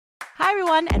Hi,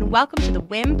 everyone, and welcome to the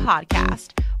WIM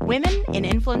podcast. Women in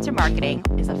Influencer Marketing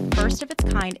is a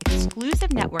first-of-its-kind exclusive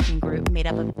networking group made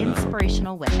up of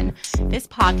inspirational women. This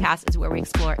podcast is where we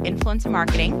explore influencer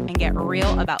marketing and get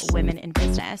real about women in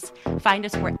business. Find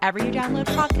us wherever you download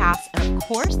podcasts, and of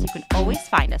course, you can always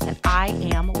find us at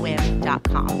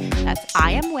iamwim.com. That's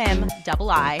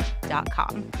iamwim.com.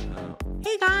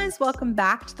 Hey guys, welcome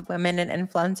back to the Women in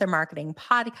Influencer Marketing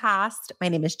podcast. My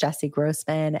name is Jessie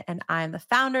Grossman, and I'm the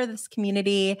founder of this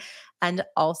community and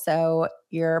also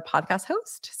your podcast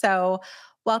host. So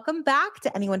welcome back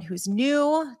to anyone who's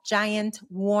new. Giant,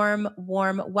 warm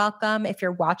welcome. If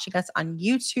you're watching us on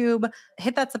YouTube,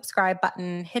 hit that subscribe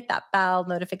button, hit that bell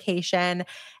notification.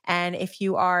 And if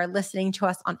you are listening to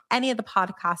us on any of the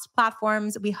podcast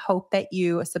platforms, we hope that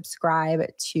you subscribe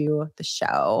to the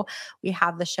show. We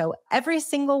have the show every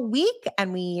single week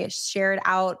and we share it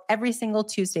out every single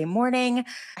Tuesday morning.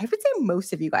 I would say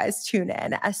most of you guys tune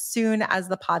in as soon as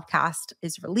the podcast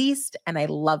is released, and I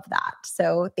love that.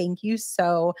 So thank you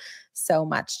so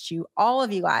much to all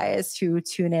of you guys who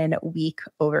tune in week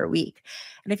over week.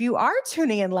 And if you are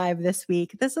tuning in live this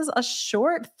week, this is a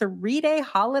short 3-day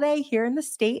holiday here in the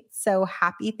States. So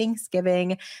happy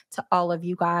Thanksgiving to all of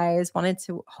you guys. Wanted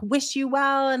to wish you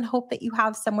well and hope that you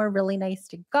have somewhere really nice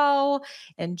to go.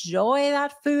 Enjoy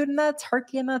that food and that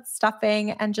turkey and that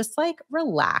stuffing and just like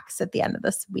relax at the end of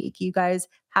this week. You guys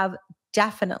have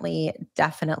definitely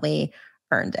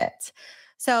earned it.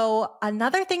 So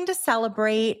another thing to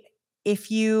celebrate, if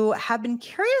you have been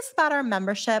curious about our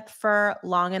membership for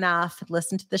long enough,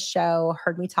 listened to the show,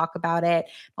 heard me talk about it,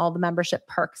 all the membership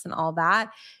perks and all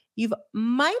that, you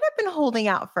might have been holding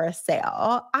out for a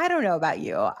sale. I don't know about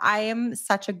you. I am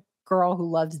such a girl who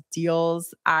loves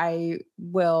deals. I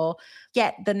will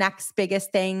get the next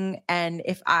biggest thing. And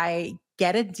if I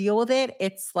get a deal with it,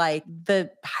 it's like the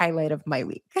highlight of my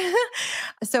week.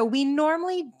 So we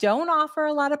normally don't offer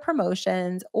a lot of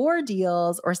promotions or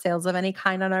deals or sales of any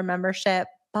kind on our membership,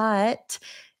 but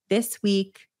this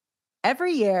week,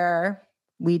 every year,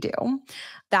 we do.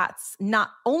 That's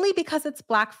not only because it's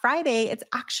Black Friday, it's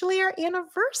actually our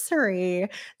anniversary.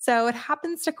 So it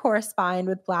happens to correspond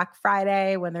with Black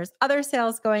Friday when there's other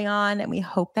sales going on, and we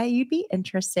hope that you'd be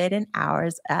interested in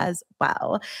ours as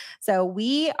well. So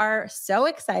we are so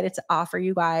excited to offer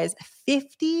you guys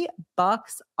 $50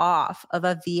 off of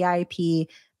a VIP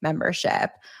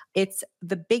membership. It's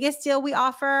the biggest deal we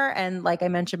offer. And like I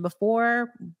mentioned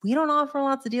before, we don't offer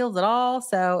lots of deals at all.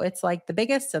 So it's like the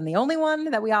biggest and the only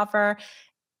one that we offer,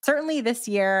 certainly this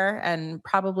year and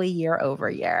probably year over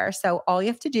year. So all you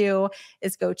have to do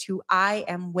is go to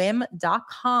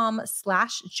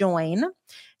iamwim.com/join,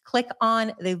 click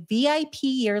on the VIP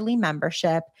yearly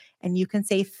membership, and you can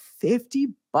save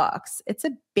 $50. It's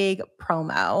a big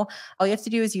promo. All you have to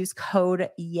do is use code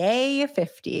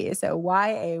YAY50. So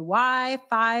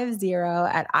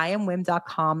YAY50 at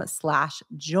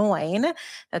iamwim.com/join.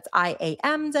 That's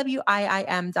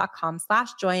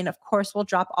IAMWIIM.com/join. Of course, we'll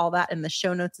drop all that in the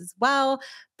show notes as well,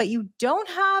 but you don't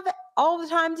have all the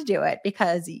time to do it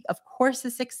because of course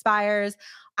this expires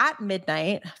at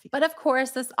midnight. But of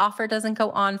course, this offer doesn't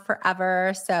go on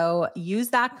forever. So use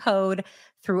that code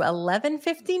through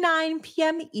 11:59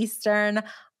 p.m. Eastern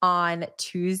on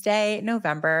Tuesday,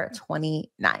 November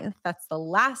 29th. That's the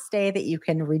last day that you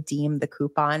can redeem the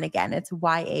coupon. Again, it's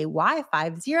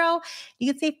YAY50.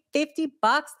 You can save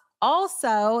 $50.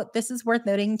 Also, this is worth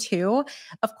noting too.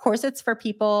 Of course, it's for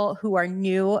people who are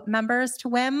new members to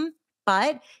WIM,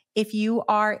 but if you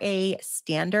are a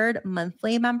standard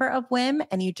monthly member of WIM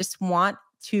and you just want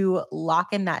to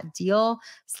lock in that deal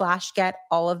 / get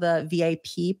all of the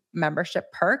VIP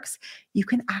membership perks, you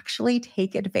can actually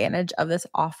take advantage of this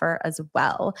offer as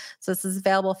well. So this is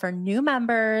available for new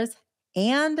members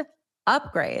and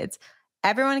upgrades.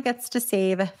 Everyone gets to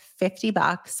save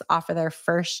 $50 off of their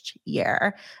first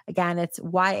year. Again, it's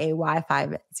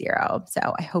YAY50.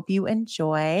 So I hope you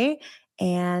enjoy.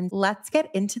 And let's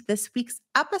get into this week's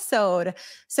episode.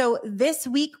 So this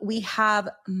week we have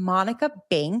Monica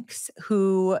Banks,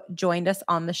 who joined us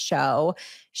on the show.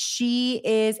 She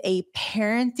is a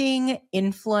parenting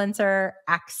influencer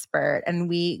expert, and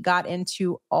we got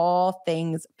into all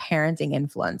things parenting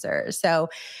influencers. So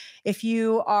if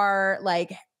you are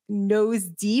like nose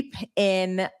deep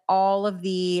in all of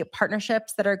the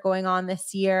partnerships that are going on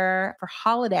this year for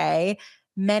holiday,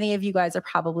 many of you guys are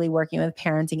probably working with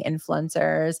parenting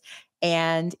influencers.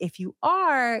 And if you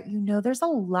are, you know, there's a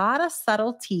lot of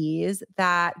subtleties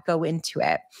that go into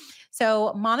it.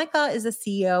 So Monica is the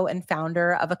CEO and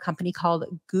founder of a company called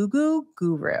Goo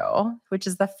Guru, which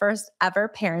is the first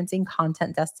ever parenting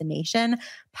content destination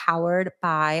powered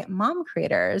by mom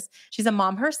creators. She's a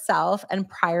mom herself, and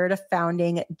prior to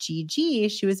founding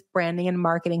GG, she was branding and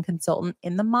marketing consultant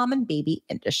in the mom and baby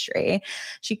industry.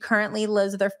 She currently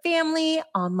lives with her family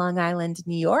on Long Island,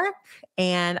 New York,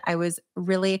 and I was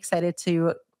really excited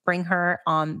to bring her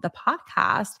on the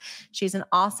podcast. She's an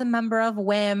awesome member of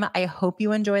WIM. I hope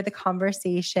you enjoy the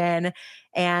conversation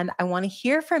and I want to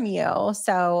hear from you.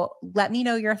 So let me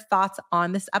know your thoughts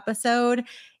on this episode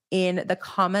in the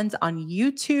comments on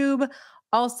YouTube.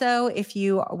 Also, if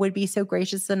you would be so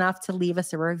gracious enough to leave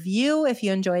us a review if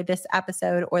you enjoyed this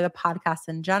episode or the podcast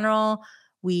in general,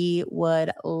 we would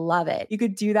love it. You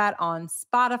could do that on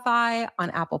Spotify,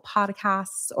 on Apple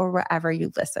Podcasts, or wherever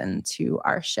you listen to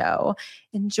our show.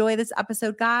 Enjoy this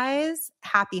episode, guys.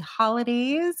 Happy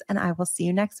holidays, and I will see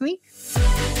you next week.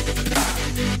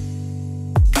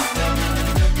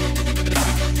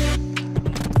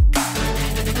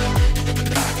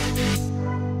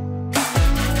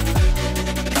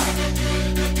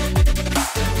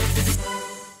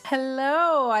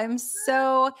 Hello, I'm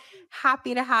so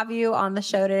happy to have you on the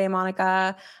show today,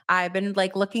 Monica. I've been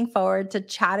looking forward to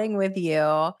chatting with you.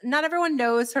 Not everyone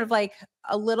knows sort of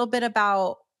a little bit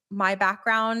about my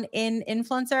background in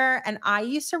influencer, and I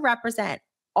used to represent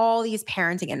all these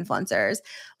parenting influencers.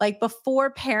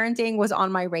 Before parenting was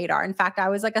on my radar. In fact, I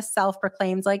was a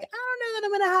self-proclaimed, I don't know that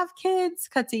I'm going to have kids.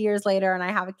 Cut to years later and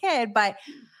I have a kid, but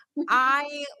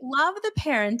I love the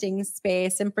parenting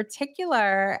space in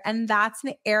particular. And that's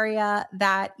an area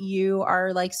that you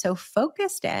are so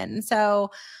focused in.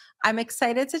 So I'm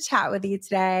excited to chat with you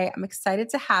today. I'm excited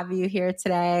to have you here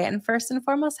today. And first and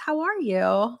foremost, how are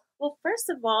you? Well, first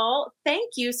of all,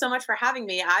 thank you so much for having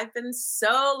me. I've been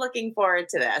so looking forward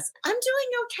to this. I'm doing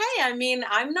okay. I mean,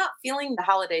 I'm not feeling the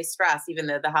holiday stress, even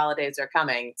though the holidays are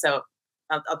coming. So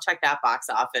I'll check that box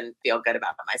off and feel good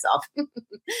about myself.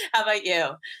 How about you?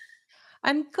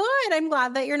 I'm good. I'm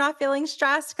glad that you're not feeling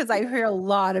stressed because I hear a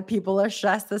lot of people are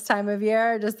stressed this time of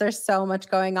year. Just there's so much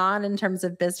going on in terms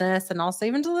of business and also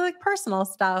even to personal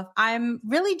stuff. I'm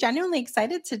really genuinely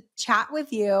excited to chat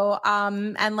with you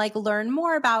and learn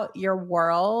more about your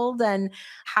world and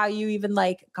how you even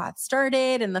got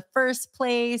started in the first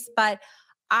place. But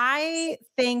I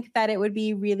think that it would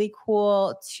be really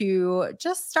cool to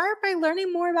just start by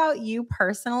learning more about you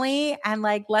personally and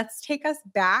let's take us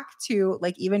back to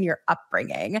even your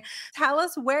upbringing. Tell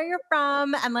us where you're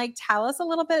from and tell us a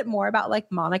little bit more about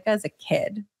Monica as a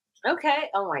kid. Okay.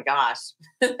 Oh my gosh.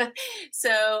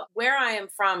 So where I am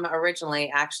from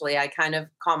originally, actually, I kind of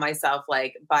call myself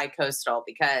bi-coastal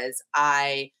because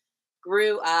I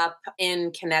grew up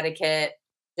in Connecticut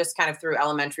just kind of through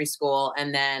elementary school.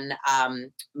 And then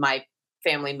my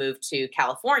family moved to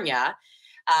California,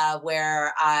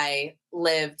 where I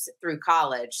lived through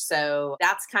college. So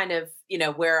that's kind of,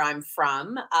 where I'm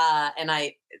from. And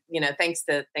I, thanks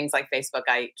to things like Facebook,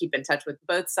 I keep in touch with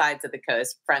both sides of the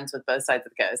coast, friends with both sides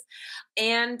of the coast.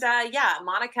 And yeah,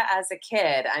 Monica as a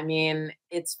kid, I mean,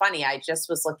 it's funny. I just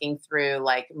was looking through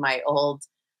my old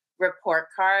report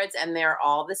cards and they're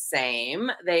all the same.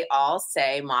 They all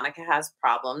say Monica has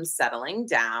problems settling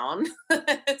down.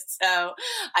 So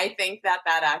I think that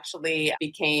actually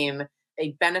became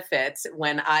a benefit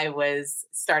when I was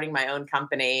starting my own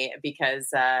company because,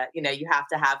 you have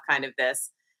to have kind of this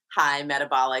high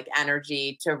metabolic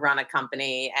energy to run a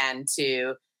company and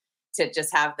to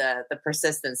just have the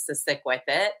persistence to stick with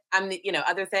it.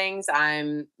 Other things,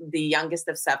 I'm the youngest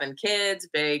of 7 kids,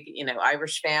 big,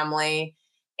 Irish family,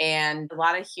 and a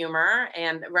lot of humor.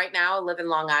 And right now I live in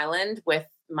Long Island with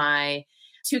my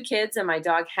 2 kids and my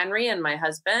dog Henry and my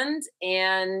husband.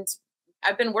 And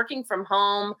I've been working from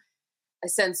home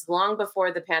since long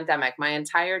before the pandemic. My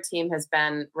entire team has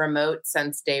been remote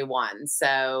since day one.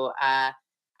 So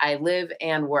I live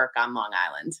and work on Long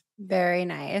Island. Very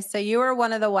nice. So you were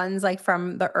one of the ones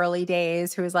from the early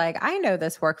days who was I know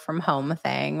this work from home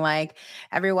thing.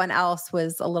 Everyone else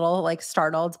was a little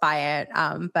startled by it.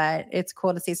 But it's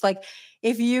cool to see. So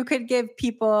if you could give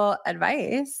people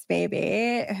advice,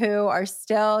 maybe who are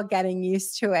still getting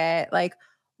used to it,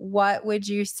 what would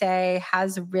you say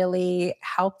has really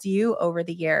helped you over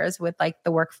the years with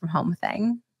the work from home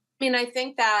thing? I mean, I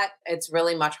think that it's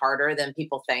really much harder than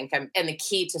people think. And the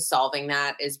key to solving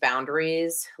that is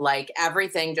boundaries.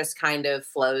 Everything just kind of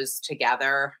flows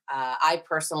together. I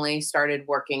personally started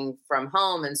working from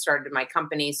home and started my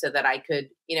company so that I could,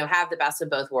 have the best of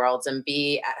both worlds and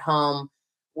be at home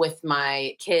with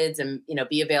my kids and,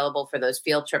 be available for those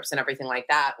field trips and everything like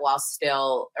that while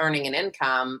still earning an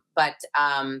income. But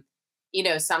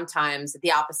sometimes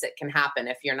the opposite can happen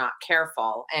if you're not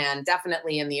careful. And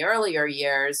definitely in the earlier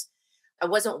years, I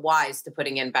wasn't wise to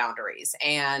putting in boundaries.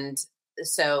 And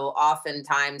so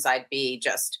oftentimes I'd be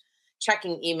just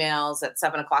checking emails at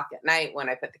 7 o'clock at night when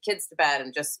I put the kids to bed,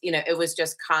 and just, it was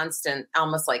just constant,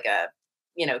 almost like a,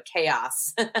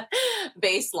 chaos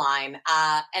baseline.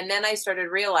 And then I started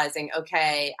realizing,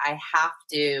 okay, I have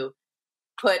to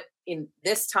put in,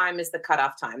 this time is the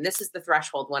cutoff time. This is the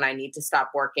threshold when I need to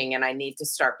stop working and I need to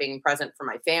start being present for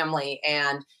my family.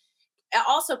 And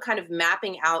also kind of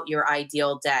mapping out your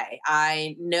ideal day.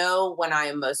 I know when I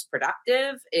am most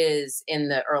productive is in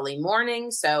the early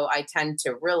morning. So I tend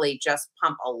to really just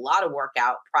pump a lot of work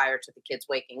out prior to the kids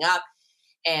waking up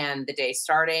and the day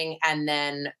starting. And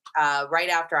then right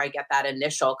after I get that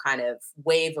initial kind of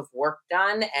wave of work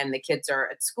done and the kids are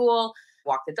at school,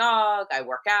 walk the dog, I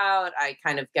work out, I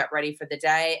kind of get ready for the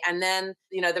day. And then,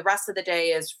 the rest of the day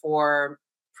is for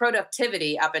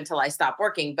productivity up until I stop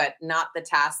working, but not the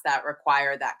tasks that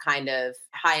require that kind of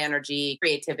high energy,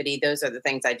 creativity. Those are the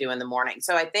things I do in the morning.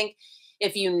 So I think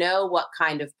if you know what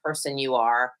kind of person you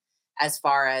are, as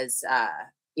far as,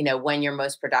 when you're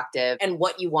most productive and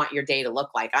what you want your day to look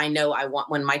like. I know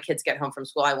when my kids get home from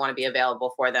school, I want to be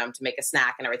available for them to make a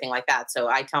snack and everything like that. So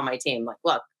I tell my team, like,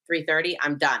 look, 3:30,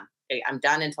 I'm done. Okay, I'm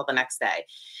done until the next day.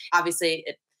 Obviously,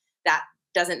 that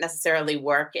doesn't necessarily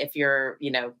work if you're,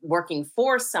 working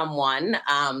for someone,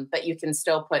 but you can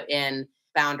still put in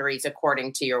boundaries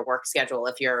according to your work schedule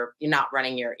if you're not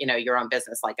running your own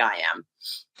business like I am.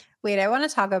 Wait, I want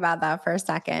to talk about that for a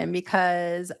second,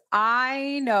 because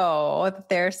I know that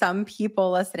there are some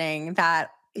people listening that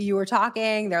you were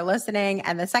talking, they're listening,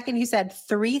 and the second you said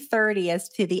 3:30 is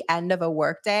to the end of a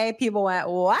workday, people went,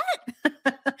 "What?"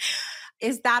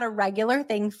 Is that a regular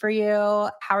thing for you?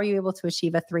 How are you able to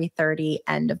achieve a 3:30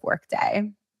 end of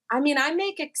workday? I mean, I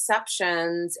make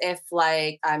exceptions if,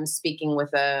 like, I'm speaking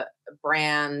with a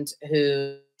brand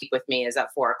who speak with me is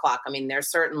at 4 o'clock. I mean,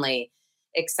 there's certainly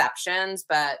exceptions,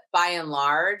 but by and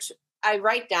large, I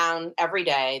write down every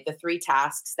day the 3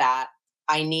 tasks that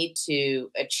I need to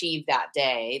achieve that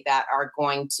day that are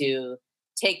going to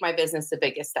take my business the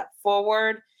biggest step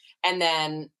forward. And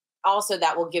then also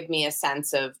that will give me a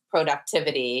sense of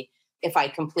productivity if I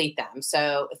complete them.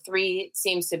 So 3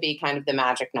 seems to be kind of the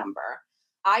magic number.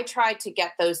 I try to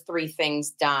get those 3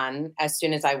 things done as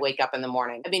soon as I wake up in the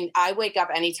morning. I mean, I wake up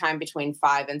anytime between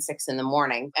 5 and 6 in the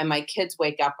morning, and my kids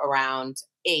wake up around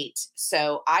 8.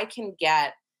 So I can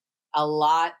get a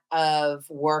lot of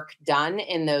work done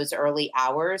in those early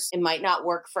hours. It might not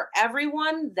work for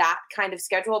everyone, that kind of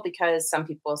schedule, because some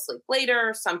people sleep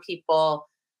later, some people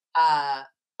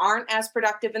aren't as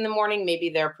productive in the morning.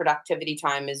 Maybe their productivity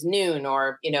time is noon,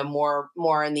 or,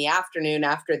 more in the afternoon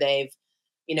after they've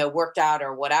worked out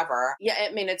or whatever. Yeah,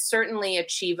 I mean, it's certainly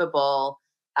achievable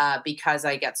because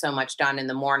I get so much done in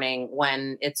the morning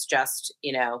when it's just,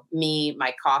 me,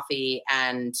 my coffee,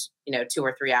 and, 2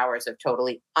 or 3 hours of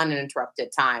totally uninterrupted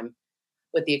time,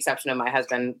 with the exception of my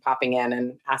husband popping in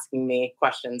and asking me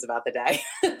questions about the day.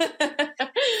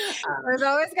 There's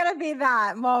always going to be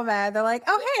that moment. They're like,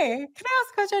 "Oh, hey, can I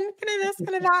ask a question? Can I this?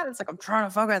 Can I that?" It's like, I'm trying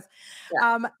to focus.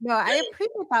 Yeah. No, I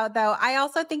appreciate that though. I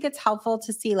also think it's helpful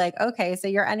to see, like, okay, so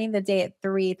you're ending the day at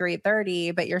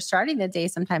 3:30, but you're starting the day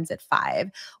sometimes at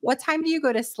 5. What time do you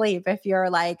go to sleep if you're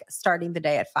like starting the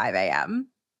day at 5 a.m.?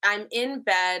 I'm in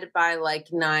bed by like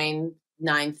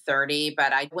 9:30,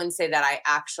 but I wouldn't say that I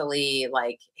actually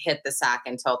like hit the sack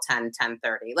until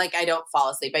 10:30. Like, I don't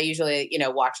fall asleep. I usually,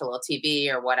 watch a little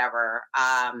TV or whatever.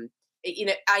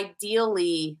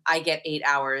 Ideally I get 8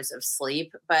 hours of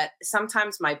sleep, but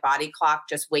sometimes my body clock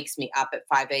just wakes me up at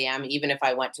 5 a.m., even if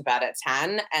I went to bed at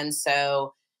 10. And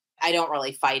so I don't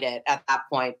really fight it at that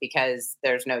point because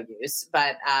there's no use.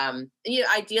 But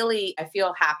ideally, I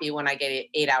feel happy when I get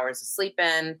 8 hours of sleep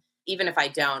in. Even if I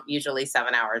don't, usually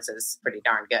 7 hours is pretty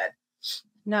darn good.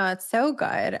 No, it's so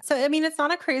good. So, I mean, it's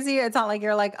not like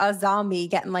you're like a zombie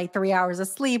getting like 3 hours of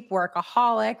sleep,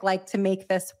 workaholic, like to make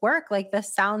this work. Like,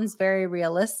 this sounds very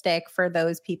realistic for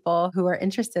those people who are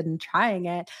interested in trying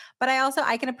it. But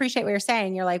I can appreciate what you're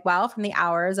saying. You're like, well, from the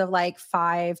hours of like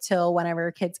 5 till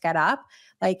whenever kids get up,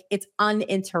 like it's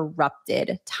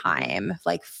uninterrupted time,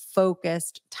 like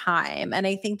focused time. And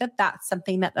I think that that's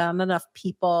something that not enough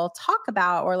people talk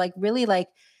about, or like really like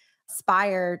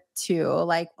aspire to.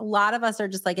 Like, a lot of us are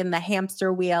just like in the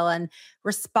hamster wheel and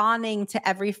responding to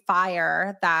every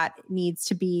fire that needs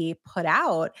to be put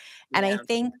out. And I Yeah.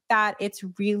 think that it's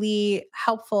really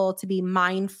helpful to be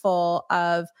mindful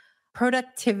of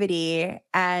productivity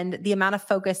and the amount of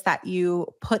focus that you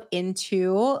put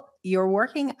into your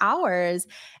working hours,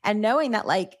 and knowing that,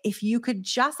 like, if you could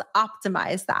just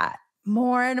optimize that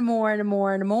more and more and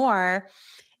more and more,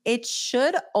 it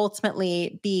should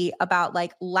ultimately be about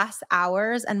like less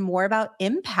hours and more about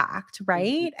impact, Mhm.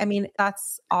 right? I mean,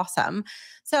 that's awesome.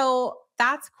 So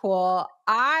that's cool.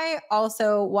 I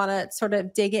also want to sort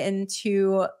of dig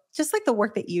into just like the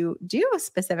work that you do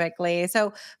specifically.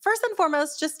 So, first and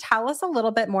foremost, just tell us a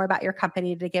little bit more about your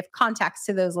company to give context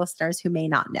to those listeners who may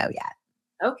not know yet.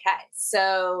 Okay.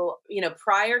 So,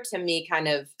 prior to me kind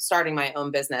of starting my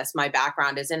own business, my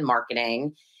background is in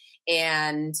marketing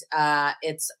and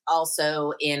it's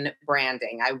also in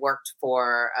branding. I worked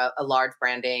for a large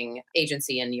branding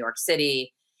agency in New York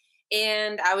City.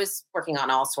 And I was working on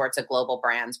all sorts of global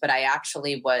brands, but I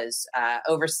actually was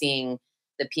overseeing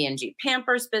the P&G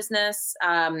Pampers business.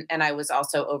 And I was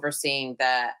also overseeing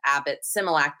the Abbott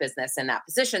Similac business in that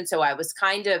position. So I was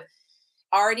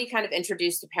already kind of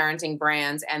introduced to parenting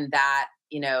brands and that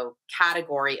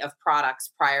category of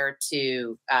products prior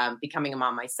to becoming a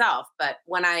mom myself. But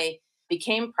when I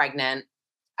became pregnant,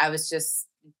 I was just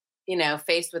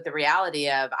faced with the reality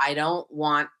of I don't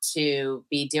want to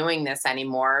be doing this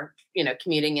anymore,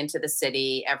 commuting into the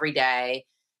city every day.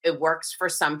 It works for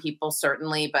some people,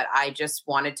 certainly, but I just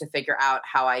wanted to figure out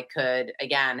how I could,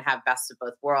 again, have best of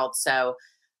both worlds. So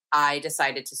I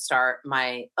decided to start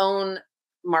my own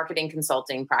marketing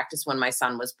consulting practice when my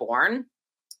son was born.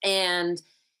 And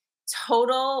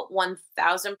total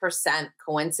 1000%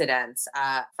 coincidence.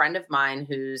 A friend of mine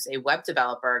who's a web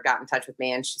developer got in touch with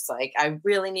me and she's like, I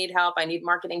really need help. I need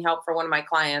marketing help for one of my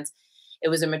clients. It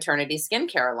was a maternity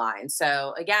skincare line.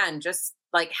 So again, just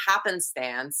like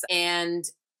happenstance. And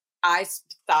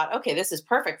thought, okay, this is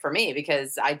perfect for me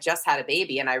because I just had a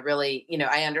baby and I really,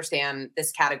 I understand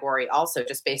this category also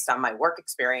just based on my work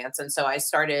experience. And so I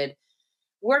started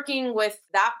working with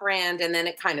that brand and then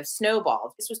it kind of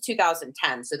snowballed. This was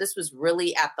 2010. So this was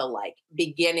really at the like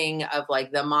beginning of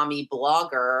like the mommy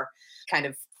blogger kind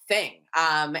of thing.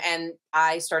 And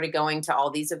I started going to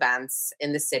all these events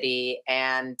in the city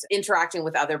and interacting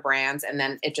with other brands. And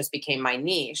then it just became my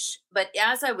niche. But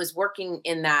as I was working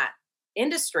in that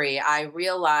industry, I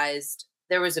realized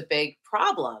there was a big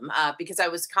problem because I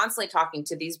was constantly talking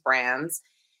to these brands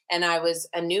and I was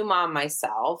a new mom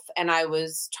myself. And I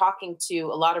was talking to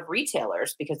a lot of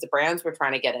retailers because the brands were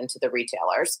trying to get into the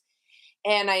retailers.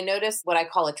 And I noticed what I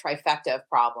call a trifecta of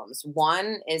problems.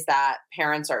 One is that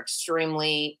parents are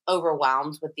extremely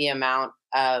overwhelmed with the amount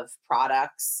of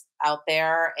products out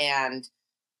there and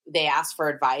they ask for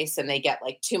advice and they get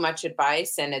like too much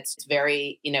advice and it's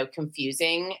very,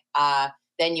 confusing.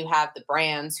 Then you have the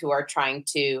brands who are trying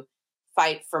to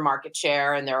fight for market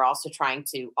share and they're also trying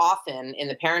to often in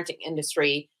the parenting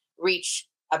industry reach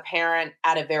a parent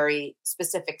at a very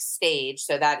specific stage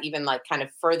so that even like kind of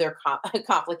further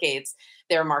complicates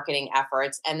their marketing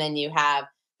efforts. And then you have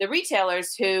the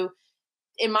retailers who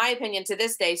in my opinion, to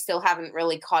this day, still haven't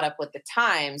really caught up with the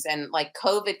times. And like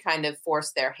COVID kind of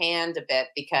forced their hand a bit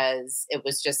because it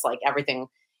was just like everything,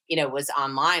 was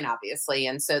online, obviously.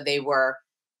 And so they were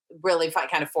really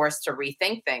kind of forced to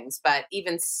rethink things. But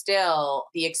even still,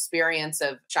 the experience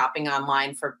of shopping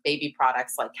online for baby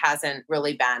products like hasn't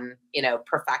really been,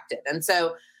 perfected. And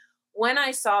so when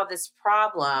I saw this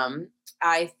problem,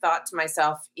 I thought to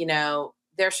myself,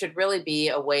 there should really be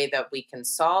a way that we can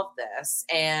solve this.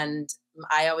 And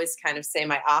I always kind of say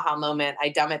my aha moment, I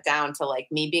dumb it down to like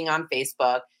me being on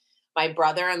Facebook. My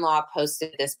brother in law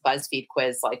posted this BuzzFeed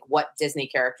quiz, like, what Disney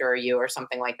character are you, or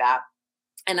something like that.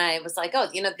 And I was like, oh,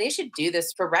 they should do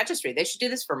this for registry. They should do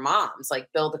this for moms, like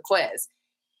build a quiz.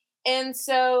 And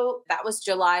so that was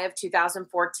July of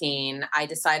 2014. I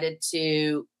decided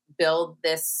to build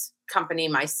this company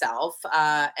myself.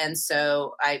 And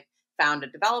so I found a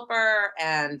developer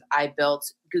and I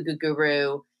built Goo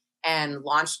Guru and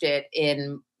launched it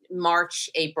in March,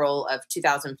 April of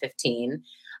 2015.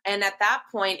 And at that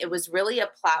point, it was really a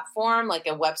platform, like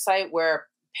a website where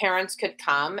parents could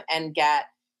come and get,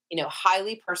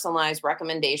 highly personalized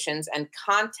recommendations and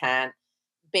content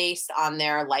based on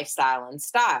their lifestyle and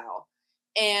style.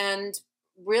 And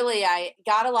really, I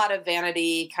got a lot of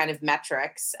vanity kind of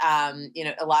metrics, a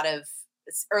lot of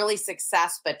early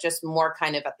success, but just more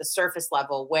kind of at the surface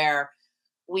level where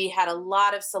we had a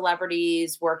lot of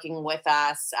celebrities working with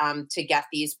us to get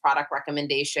these product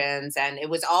recommendations. And it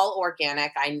was all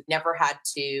organic. I never had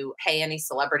to pay any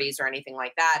celebrities or anything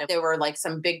like that. There were like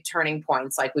some big turning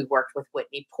points. Like we worked with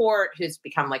Whitney Port, who's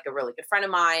become like a really good friend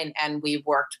of mine. And we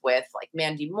worked with like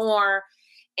Mandy Moore.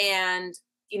 And,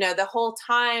 the whole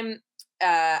time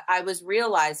I was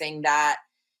realizing that,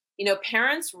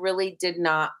 parents really did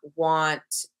not want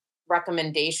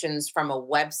recommendations from a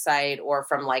website or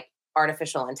from like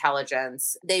artificial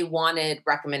intelligence. They wanted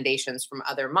recommendations from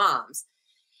other moms.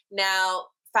 Now,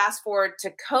 fast forward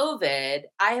to COVID,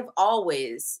 I have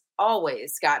always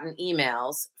gotten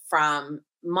emails from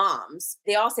moms.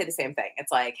 They all say the same thing.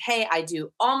 It's like, hey, I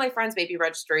do all my friends' baby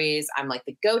registries. I'm like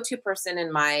the go to person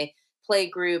in my play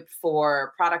group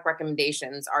for product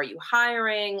recommendations. Are you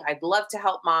hiring? I'd love to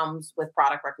help moms with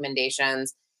product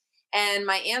recommendations. And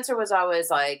my answer was always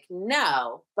like,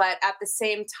 no. But at the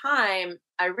same time,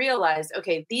 I realized,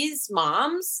 okay, these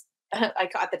moms,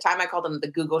 at the time I called them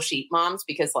the Google Sheet moms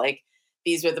because like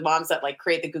these were the moms that like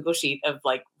create the Google Sheet of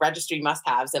like registry must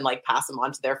haves and like pass them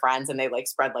on to their friends and they like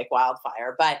spread like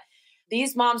wildfire. But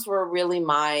these moms were really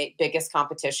my biggest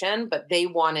competition, but they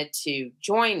wanted to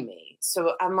join me.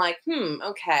 So I'm like,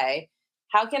 okay,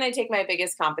 how can I take my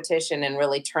biggest competition and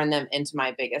really turn them into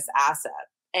my biggest asset?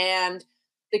 And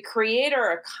the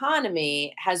creator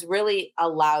economy has really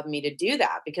allowed me to do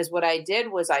that because what I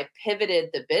did was I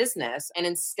pivoted the business and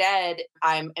instead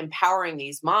I'm empowering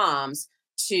these moms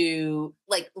to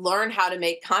like learn how to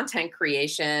make content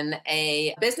creation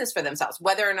a business for themselves,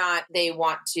 whether or not they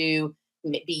want to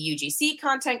be UGC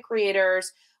content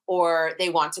creators or they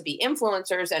want to be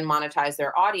influencers and monetize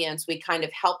their audience. We kind of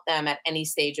help them at any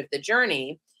stage of the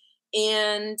journey.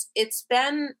 And it's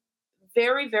been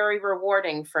very, very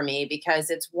rewarding for me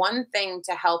because it's one thing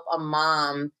to help a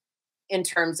mom in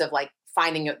terms of like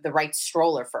finding the right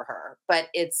stroller for her, but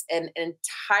it's an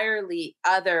entirely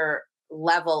other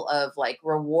level of like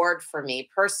reward for me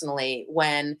personally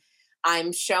when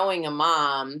I'm showing a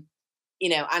mom,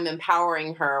 I'm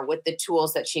empowering her with the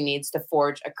tools that she needs to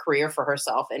forge a career for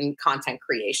herself in content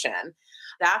creation.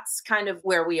 That's kind of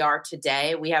where we are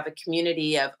today. We have a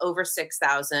community of over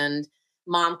 6,000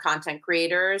 mom content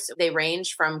creators. They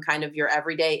range from kind of your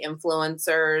everyday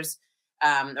influencers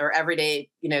or everyday,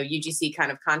 UGC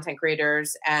kind of content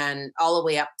creators and all the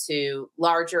way up to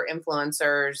larger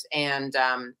influencers and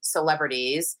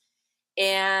celebrities.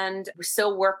 And we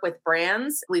still work with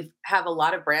brands. We have a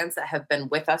lot of brands that have been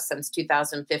with us since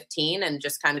 2015 and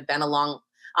just kind of been along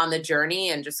on the journey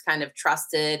and just kind of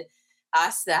trusted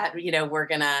us that, we're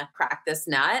going to crack this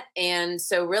nut. And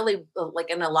so really like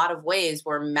in a lot of ways,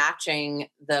 we're matching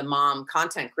the mom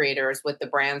content creators with the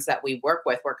brands that we work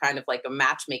with. We're kind of like a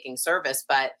matchmaking service,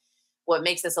 but what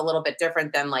makes us a little bit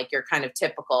different than like your kind of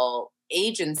typical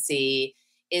agency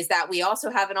is that we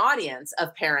also have an audience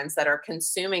of parents that are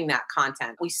consuming that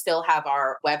content. We still have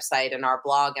our website and our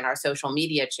blog and our social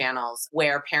media channels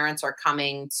where parents are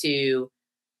coming to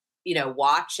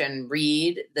watch and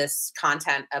read this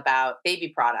content about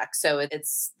baby products. So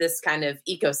it's this kind of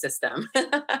ecosystem.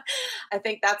 I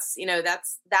think that's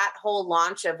that whole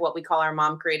launch of what we call our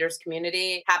mom creators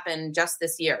community happened just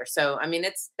this year. So, I mean,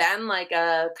 it's been like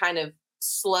a kind of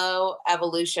slow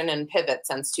evolution and pivot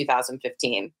since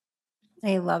 2015.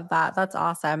 I love that. That's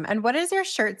awesome. And what does your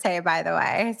shirt say, by the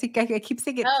way? I keep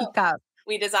seeing it Oh, peek up.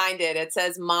 we designed it. It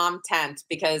says mom tent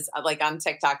because like on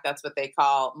TikTok, that's what they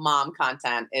call mom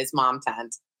content is mom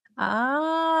tent.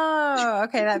 Oh,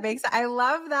 okay. That makes, I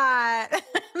love that. That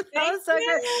Thank was so good.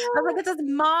 I was like, you. it says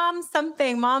mom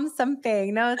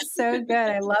something. No, it's so good.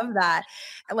 I love that.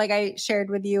 Like I shared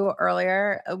with you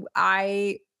earlier,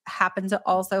 I happen to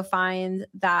also find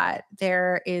that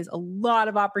there is a lot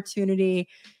of opportunity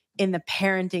in the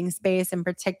parenting space in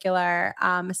particular,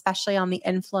 especially on the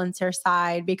influencer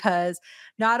side, because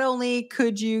not only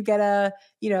could you get a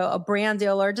brand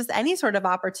deal or just any sort of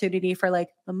opportunity for like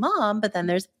the mom, but then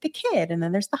there's the kid and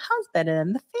then there's the husband and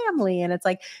then the family. And it's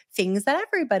like things that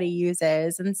everybody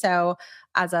uses. And so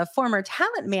as a former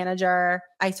talent manager,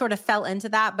 I sort of fell into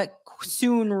that, but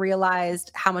soon realized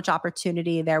how much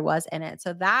opportunity there was in it.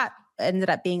 So that ended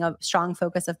up being a strong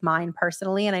focus of mine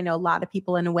personally. And I know a lot of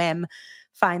people in WIM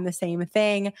find the same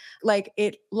thing. Like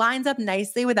it lines up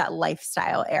nicely with that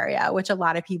lifestyle area, which a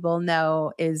lot of people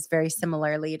know is very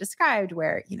similarly described,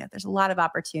 where, there's a lot of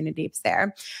opportunities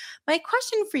there. My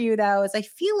question for you, though, is I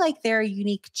feel like there are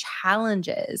unique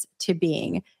challenges to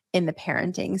being in the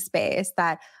parenting space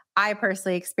that I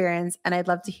personally experience. And I'd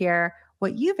love to hear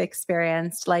what you've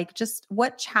experienced, like just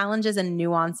what challenges and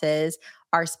nuances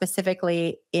are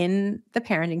specifically in the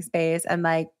parenting space and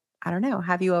like, I don't know,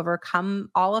 have you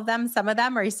overcome all of them, some of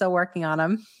them, or are you still working on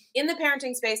them? In the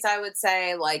parenting space, I would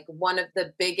say like one of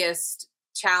the biggest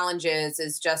challenges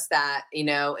is just that,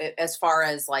 as far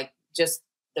as like just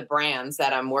the brands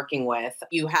that I'm working with,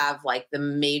 you have like the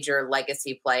major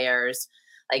legacy players,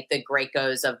 like the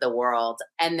Gracos of the world.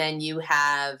 And then you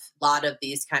have a lot of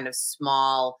these kind of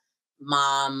small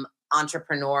mom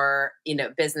entrepreneur,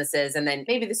 businesses. And then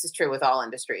maybe this is true with all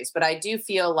industries, but I do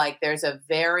feel like there's a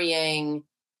varying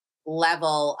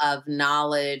level of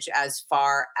knowledge as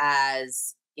far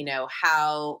as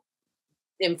how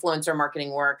influencer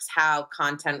marketing works, how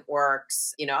content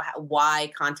works,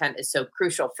 why content is so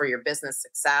crucial for your business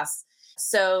success.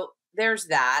 So there's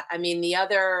that. I mean, the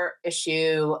other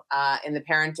issue in the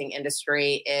parenting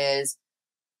industry is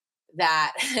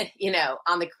that,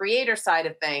 on the creator side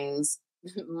of things,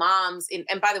 moms,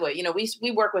 and by the way,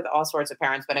 we work with all sorts of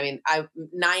parents, but I mean,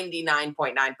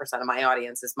 99.9% of my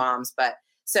audience is moms. But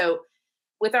so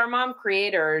with our mom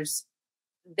creators,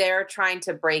 they're trying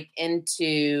to break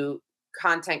into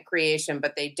content creation,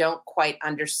 but they don't quite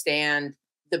understand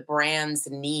the brand's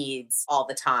needs all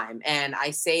the time. And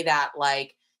I say that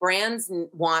like brands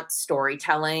want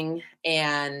storytelling.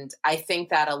 And I think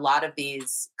that a lot of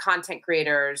these content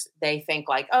creators, they think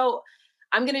like, oh,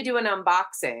 I'm going to do an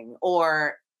unboxing,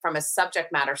 or from a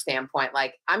subject matter standpoint,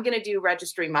 like I'm going to do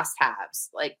registry must-haves.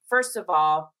 Like, first of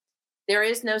all, there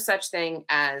is no such thing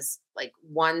as like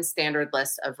one standard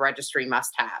list of registry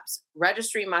must-haves.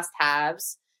 Registry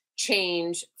must-haves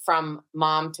change from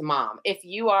mom to mom. If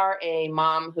you are a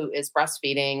mom who is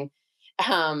breastfeeding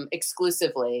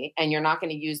exclusively and you're not going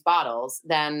to use bottles,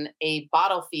 then a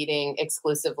bottle feeding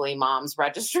exclusively mom's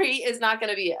registry is not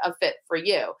going to be a fit for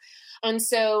you. And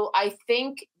so I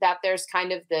think that there's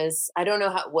kind of this, I don't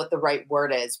know what the right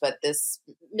word is, but this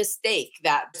mistake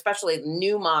that especially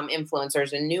new mom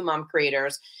influencers and new mom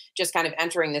creators just kind of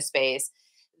entering this space,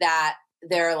 that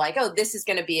they're like, oh, this is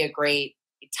going to be a great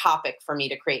topic for me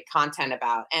to create content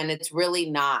about. And it's really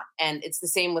not. And it's the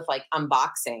same with like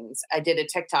unboxings. I did a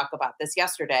TikTok about this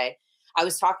yesterday. I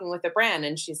was talking with a brand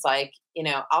and she's like,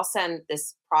 I'll send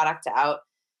this product out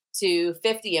to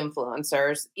 50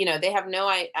 influencers. They have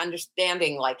no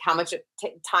understanding like how much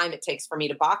time it takes for me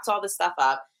to box all this stuff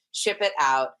up, ship it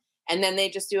out, and then they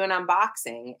just do an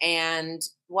unboxing. And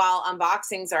while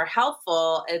unboxings are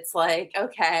helpful, it's like,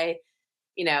 okay,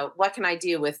 what can I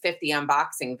do with 50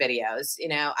 unboxing videos?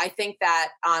 I think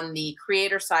that on the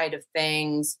creator side of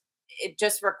things, it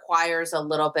just requires a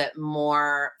little bit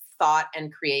more thought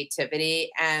and creativity.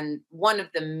 And one of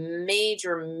the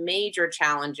major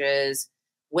challenges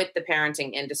with the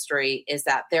parenting industry is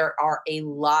that there are a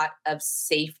lot of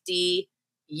safety,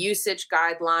 usage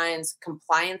guidelines,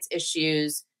 compliance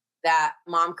issues that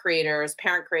mom creators,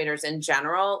 parent creators in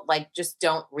general, like just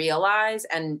don't realize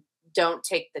and don't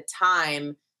take the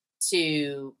time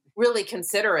to really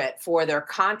consider it for their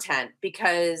content.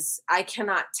 Because I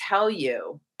cannot tell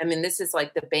you, I mean, this is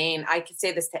like the bane. I could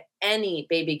say this to any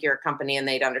baby gear company and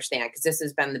they'd understand, because this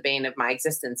has been the bane of my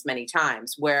existence many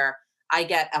times, where I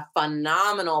get a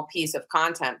phenomenal piece of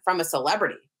content from a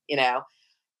celebrity,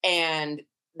 and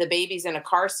the baby's in a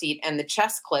car seat and the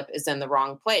chest clip is in the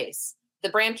wrong place. The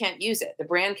brand can't use it. The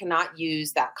brand cannot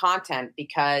use that content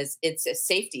because it's a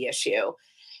safety issue.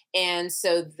 And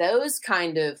so those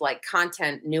kind of like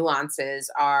content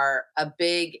nuances are a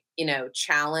big,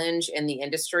 challenge in the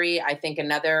industry. I think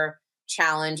another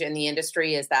challenge in the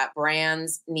industry is that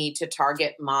brands need to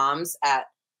target moms at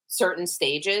certain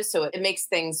stages. So it makes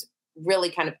things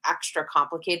really kind of extra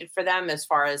complicated for them as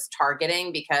far as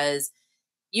targeting, because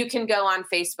you can go on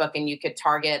Facebook and you could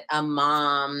target a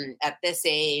mom at this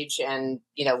age and,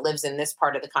 lives in this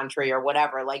part of the country or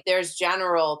whatever. Like there's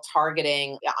general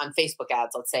targeting on Facebook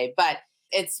ads, let's say, but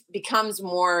it becomes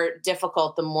more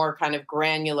difficult the more kind of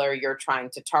granular you're trying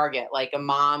to target, like a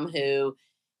mom who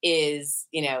is,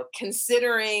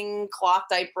 considering cloth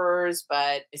diapers,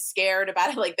 but is scared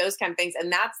about it, like those kind of things.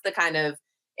 And that's the kind of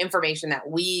information that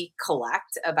we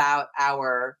collect about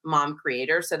our mom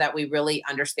creators, so that we really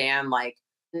understand like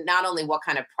not only what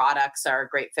kind of products are a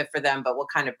great fit for them, but what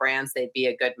kind of brands they'd be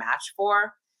a good match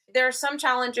for. There are some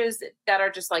challenges that are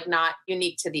just like not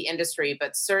unique to the industry,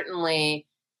 but certainly,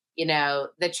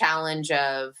 the challenge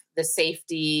of the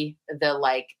safety, the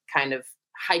like kind of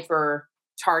hyper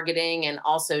targeting, and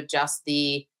also just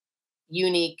the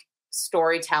unique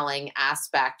storytelling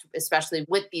aspect, especially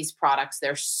with these products.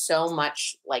 There's so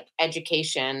much like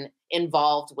education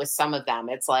involved with some of them.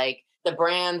 It's like the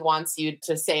brand wants you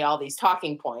to say all these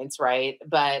talking points, right?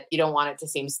 But you don't want it to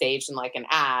seem staged in like an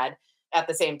ad. At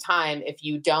the same time, if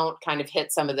you don't kind of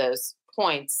hit some of those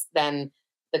points, then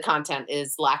the content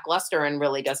is lackluster and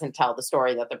really doesn't tell the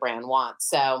story that the brand wants.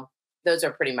 So those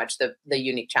are pretty much the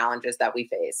unique challenges that we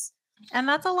face. And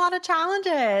that's a lot of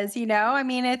challenges, I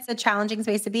mean, it's a challenging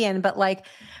space to be in, but like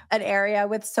an area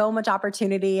with so much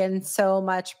opportunity and so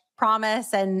much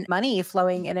promise and money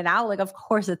flowing in and out, like, of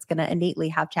course it's going to innately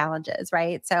have challenges,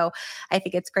 right? So I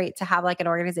think it's great to have like an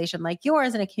organization like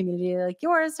yours and a community like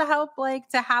yours to help, like,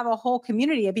 to have a whole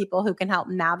community of people who can help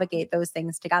navigate those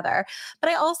things together.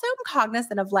 But I also am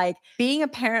cognizant of like being a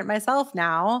parent myself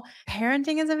now.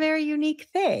 Parenting is a very unique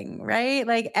thing, right?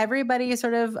 Like everybody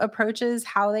sort of approaches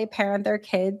how they parent their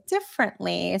kid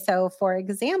differently. So, for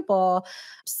example,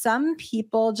 some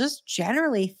people just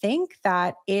generally think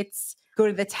that it's go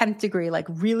to the 10th degree, like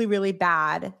really, really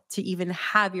bad to even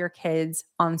have your kids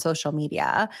on social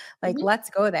media. Like, Mhm. let's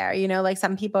go there. Like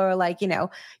some people are like,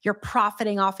 you're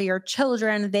profiting off of your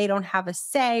children. They don't have a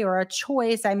say or a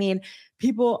choice. I mean,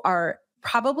 people are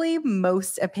probably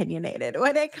most opinionated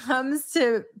when it comes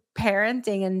to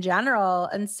parenting in general.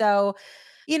 And so,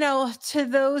 to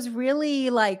those really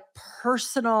like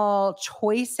personal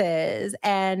choices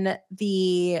and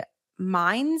the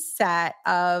mindset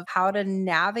of how to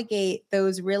navigate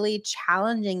those really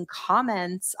challenging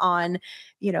comments on,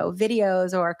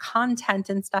 videos or content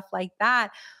and stuff like that.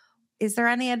 Is there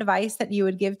any advice that you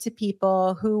would give to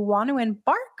people who want to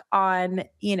embark on,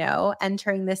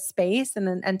 entering this space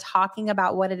and talking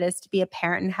about what it is to be a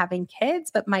parent and having kids,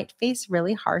 but might face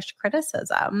really harsh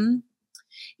criticism?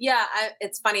 Yeah,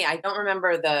 it's funny. I don't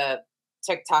remember the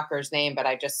TikToker's name, but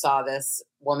I just saw this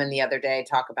woman the other day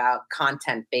talk about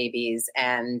content babies.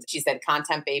 And she said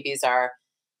content babies are,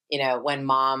 when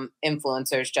mom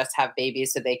influencers just have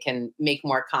babies so they can make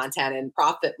more content and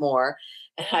profit more.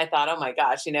 And I thought, oh my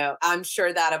gosh, I'm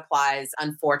sure that applies,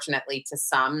 unfortunately, to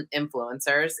some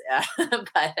influencers,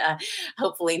 but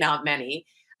hopefully not many.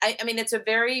 I mean, it's a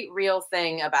very real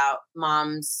thing about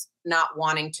moms not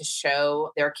wanting to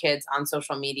show their kids on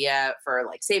social media for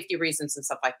like safety reasons and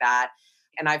stuff like that.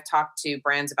 And I've talked to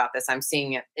brands about this. I'm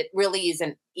seeing it. It really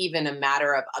isn't even a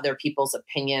matter of other people's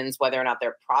opinions, whether or not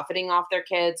they're profiting off their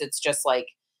kids. It's just like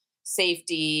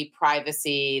safety,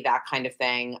 privacy, that kind of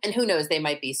thing. And who knows, they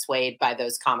might be swayed by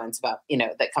those comments about,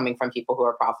 that coming from people who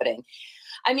are profiting.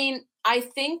 I mean, I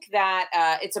think that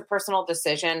it's a personal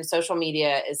decision. Social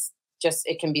media is just,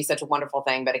 it can be such a wonderful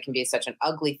thing, but it can be such an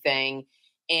ugly thing.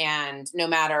 And no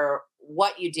matter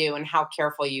what you do and how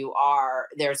careful you are,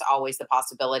 there's always the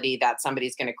possibility that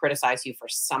somebody's going to criticize you for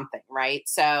something, right?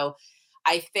 So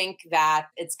I think that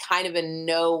it's kind of a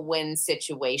no-win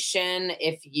situation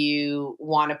if you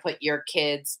want to put your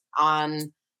kids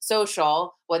on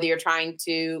social, whether you're trying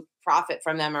to profit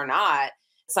from them or not.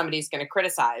 Somebody's going to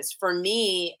criticize. For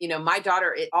me, my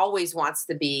daughter, it always wants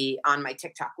to be on my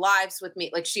TikTok lives with me.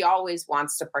 Like she always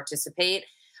wants to participate.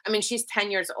 I mean, she's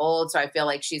 10 years old, so I feel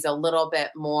like she's a little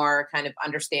bit more kind of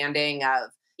understanding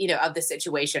of the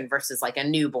situation versus like a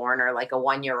newborn or like a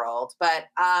 1-year-old. But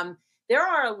there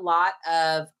are a lot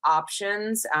of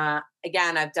options.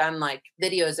 Again, I've done like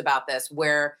videos about this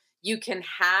where you can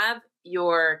have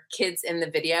your kids in the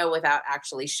video without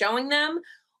actually showing them,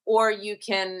 or you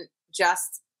can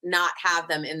just not have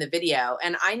them in the video.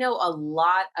 And I know a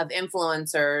lot of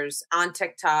influencers on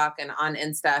TikTok and on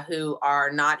Insta who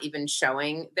are not even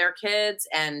showing their kids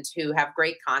and who have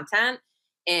great content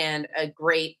and a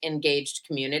great engaged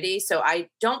community. So I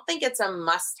don't think it's a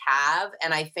must have.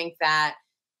 And I think that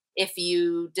if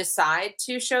you decide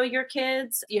to show your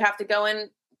kids, you have to go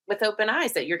in with open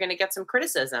eyes that you're going to get some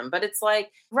criticism. But it's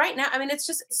like right now, I mean, it's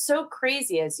just so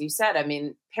crazy, as you said. I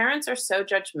mean, parents are so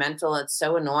judgmental. It's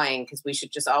so annoying because we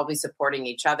should just all be supporting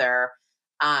each other,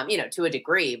 to a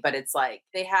degree. But it's like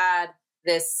they had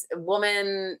this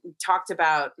woman talked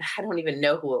about, I don't even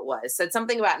know who it was, said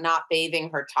something about not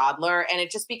bathing her toddler. And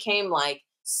it just became like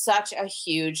such a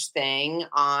huge thing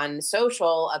on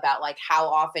social about like how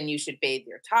often you should bathe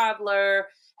your toddler.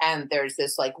 And there's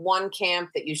this like one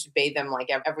camp that you should bathe them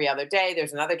like every other day.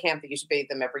 There's another camp that you should bathe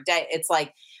them every day. It's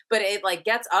like, but it like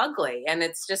gets ugly and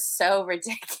it's just so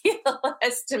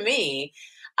ridiculous to me.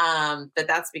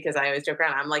 That's because I always joke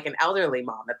around. I'm like an elderly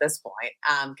mom at this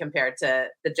point, compared to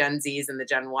the Gen Zs and the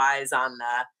Gen Ys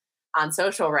on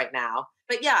social right now.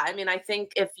 But yeah, I mean, I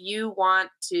think if you want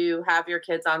to have your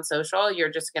kids on social,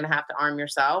 you're just going to have to arm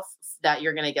yourself that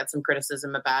you're going to get some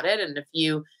criticism about it. And if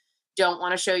you don't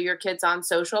want to show your kids on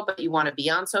social, but you want to be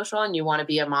on social and you want to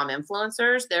be a mom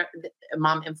influencer,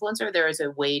 there is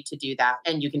a way to do that.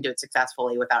 And you can do it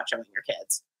successfully without showing your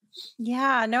kids.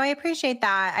 Yeah, no, I appreciate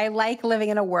that. I like living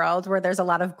in a world where there's a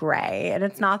lot of gray and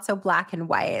it's not so black and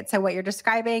white. So what you're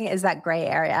describing is that gray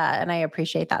area. And I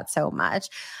appreciate that so much.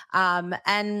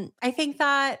 And I think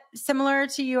that similar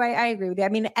to you, I agree with you. I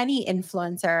mean, any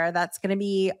influencer that's going to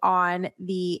be on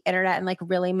the internet and like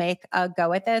really make a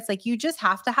go at this, like you just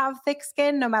have to have thick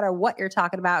skin no matter what you're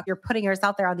talking about. You're putting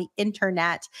yourself there on the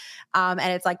internet. And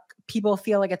it's like people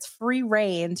feel like it's free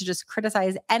reign to just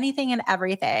criticize anything and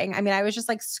everything. I mean, I was just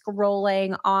like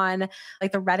scrolling on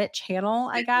like the Reddit channel,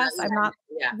 I guess.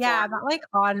 Yeah, yeah, I'm not like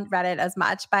on Reddit as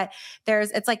much, but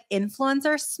it's like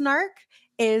influencer snark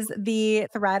is the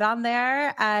thread on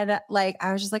there. And like,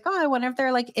 I was just like, oh, I wonder if there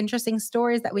are like interesting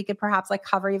stories that we could perhaps like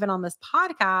cover even on this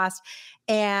podcast.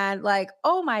 And like,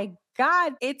 oh my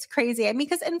God, it's crazy. I mean,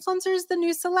 because influencers the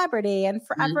new celebrity, and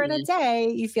forever and a Mhm.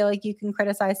 day, you feel like you can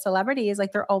criticize celebrities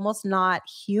like they're almost not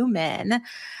human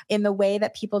in the way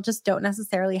that people just don't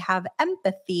necessarily have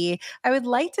empathy. I would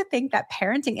like to think that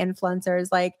parenting influencers,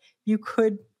 like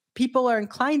people are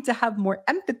inclined to have more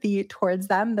empathy towards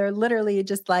them. They're literally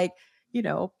just like,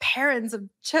 parents of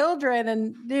children,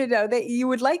 and that you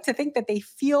would like to think that they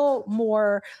feel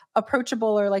more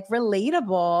approachable or like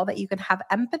relatable, that you can have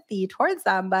empathy towards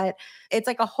them. But it's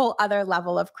like a whole other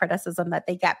level of criticism that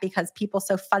they get because people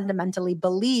so fundamentally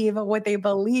believe what they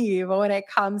believe when it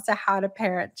comes to how to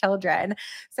parent children.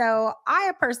 So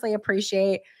I personally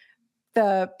appreciate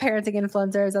the parenting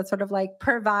influencers that sort of like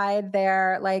provide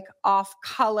their like off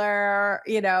color,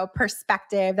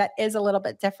 perspective that is a little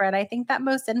bit different. I think that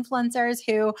most influencers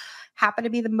who happen to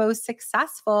be the most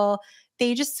successful,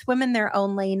 they just swim in their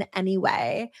own lane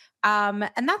anyway. And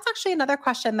that's actually another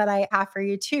question that I have for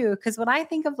you too. Cause when I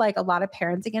think of like a lot of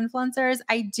parenting influencers,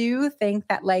 I do think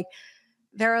that like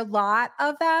there are a lot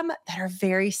of them that are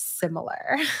very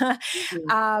similar.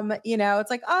 Mhm. It's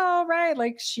like, oh, right,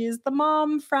 like she's the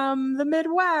mom from the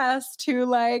Midwest who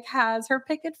like has her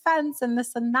picket fence and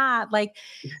this and that. Like,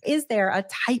 is there a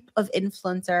type of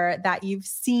influencer that you've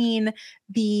seen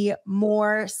be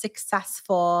more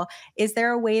successful? Is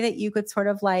there a way that you could sort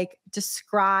of like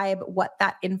describe what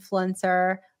that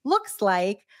influencer looks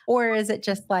like? Or is it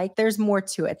just like there's more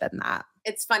to it than that?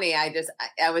 It's funny.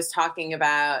 I was talking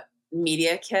about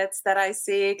media kits that I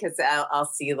see because I'll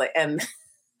see like, and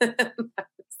I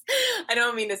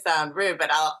don't mean to sound rude,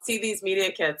 but I'll see these media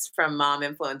kits from mom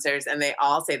influencers and they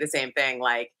all say the same thing.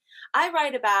 Like, I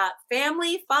write about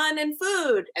family, fun, and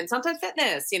food, and sometimes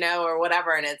fitness, or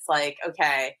whatever. And it's like,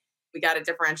 okay, we got to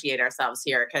differentiate ourselves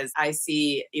here because I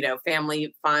see,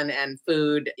 family, fun, and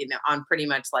food, on pretty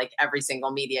much like every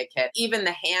single media kit, even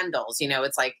the handles,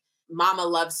 it's like, Mama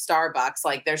loves Starbucks.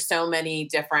 Like there's so many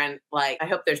different, like, I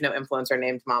hope there's no influencer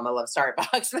named Mama loves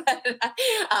Starbucks, but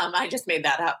I just made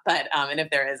that up. But, and if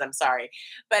there is, I'm sorry,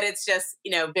 but it's just,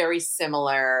 very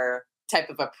similar type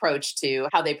of approach to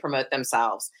how they promote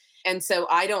themselves. And so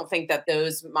I don't think that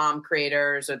those mom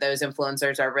creators or those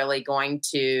influencers are really going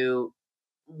to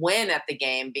win at the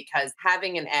game because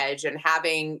having an edge and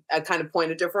having a kind of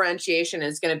point of differentiation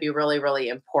is going to be really, really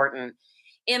important.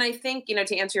 And I think,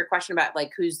 to answer your question about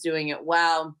like who's doing it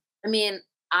well, I mean,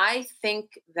 I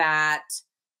think that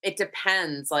it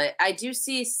depends. Like, I do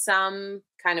see some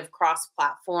kind of cross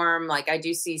platform, like, I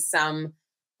do see some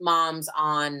moms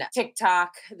on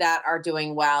TikTok that are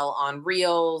doing well on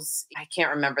Reels. I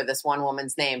can't remember this one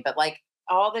woman's name, but like,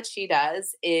 all that she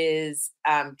does is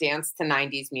dance to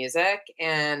 90s music,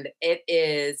 and it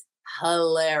is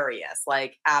hilarious,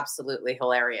 like, absolutely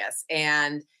hilarious.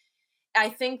 And I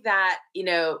think that,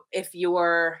 if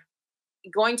you're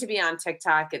going to be on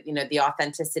TikTok, the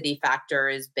authenticity factor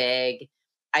is big.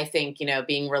 I think,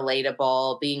 being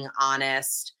relatable, being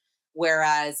honest.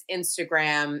 Whereas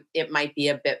Instagram, it might be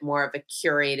a bit more of a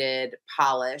curated,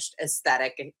 polished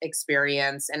aesthetic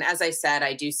experience. And as I said,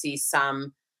 I do see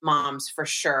some moms for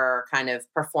sure kind of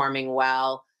performing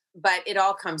well, but it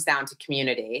all comes down to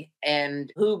community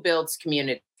and who builds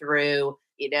community through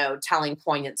telling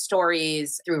poignant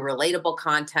stories, through relatable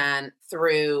content,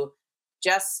 through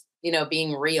just,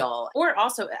 being real or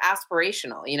also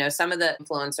aspirational. Some of the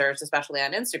influencers, especially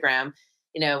on Instagram,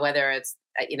 whether it's,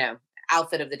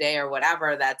 outfit of the day or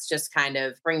whatever, that's just kind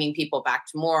of bringing people back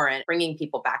to more and bringing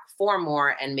people back for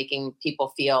more and making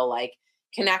people feel like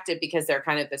connected because they're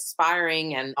kind of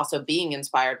aspiring and also being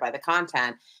inspired by the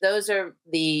content. Those are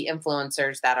the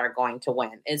influencers that are going to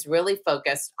win, is really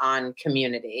focused on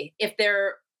community. If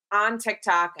they're on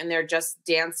TikTok and they're just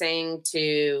dancing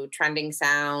to trending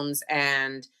sounds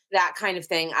and that kind of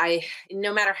thing,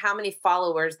 no matter how many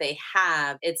followers they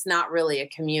have, it's not really a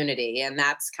community. And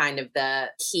that's kind of the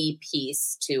key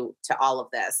piece to all of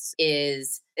this,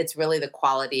 is it's really the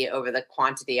quality over the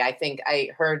quantity. I think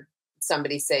I heard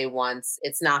somebody say once,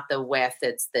 it's not the width,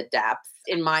 it's the depth.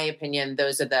 In my opinion,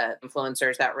 those are the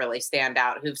influencers that really stand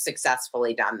out who've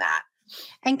successfully done that.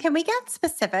 And can we get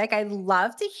specific? I'd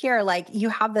love to hear, like, you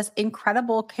have this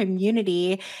incredible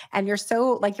community and you're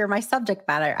so, like, you're my subject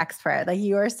matter expert. Like,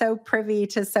 you are so privy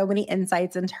to so many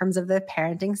insights in terms of the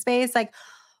parenting space. Like,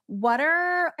 what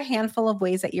are a handful of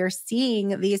ways that you're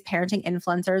seeing these parenting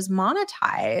influencers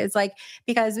monetize? Like,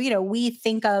 because, we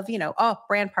think of, oh,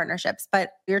 brand partnerships,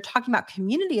 but you're talking about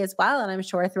community as well. And I'm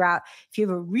sure throughout, if you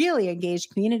have a really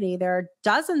engaged community, there are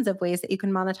dozens of ways that you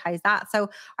can monetize that. So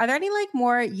are there any like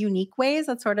more unique ways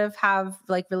that sort of have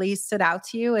like really stood out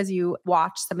to you as you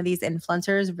watch some of these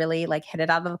influencers really like hit it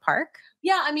out of the park?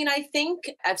 Yeah, I mean, I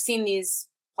think I've seen these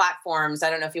platforms. I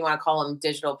don't know if you want to call them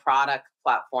digital product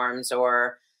platforms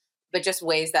but just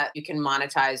ways that you can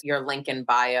monetize your link in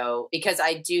bio. Because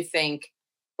I do think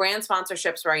brand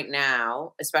sponsorships right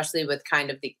now, especially with kind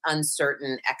of the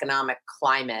uncertain economic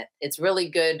climate, it's really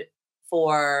good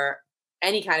for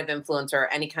any kind of influencer,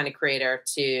 any kind of creator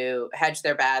to hedge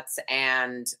their bets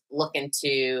and look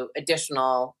into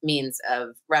additional means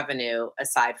of revenue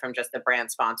aside from just the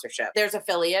brand sponsorship. There's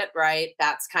affiliate, right?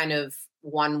 That's kind of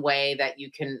one way that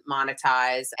you can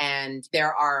monetize. And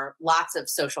there are lots of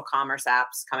social commerce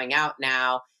apps coming out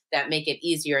now that make it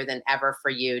easier than ever for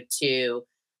you to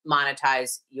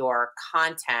monetize your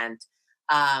content.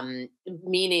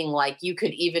 Meaning like you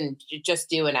could even just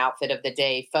do an outfit of the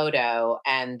day photo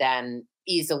and then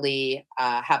easily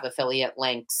have affiliate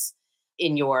links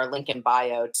in your link in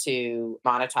bio to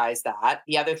monetize that.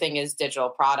 The other thing is digital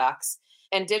products.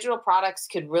 And digital products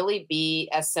could really be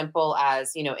as simple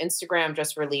as, Instagram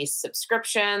just released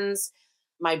subscriptions.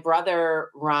 My brother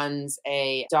runs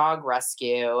a dog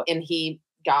rescue and he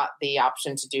got the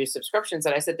option to do subscriptions.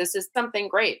 And I said, this is something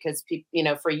great because,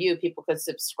 for you, people could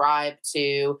subscribe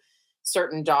to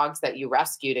certain dogs that you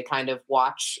rescue to kind of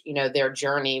watch, their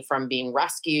journey from being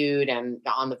rescued and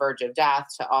on the verge of death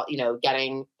to all,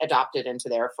 getting adopted into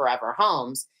their forever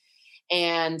homes.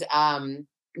 And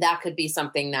that could be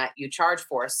something that you charge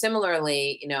for.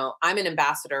 Similarly, I'm an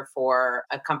ambassador for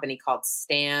a company called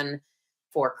Stan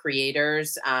for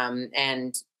Creators.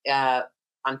 And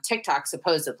on TikTok,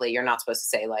 supposedly you're not supposed to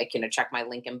say like, check my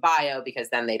link in bio because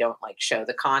then they don't like show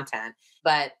the content.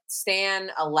 But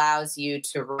Stan allows you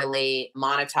to really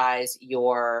monetize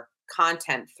your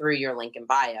content through your link in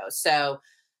bio. So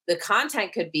the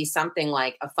content could be something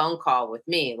like a phone call with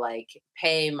me, like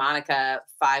pay Monica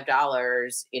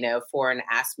 $5, for an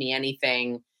Ask Me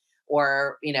Anything,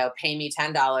 or, pay me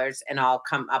 $10 and I'll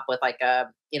come up with like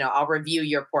I'll review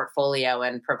your portfolio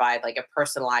and provide like a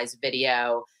personalized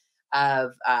video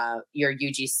of your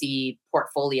UGC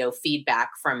portfolio feedback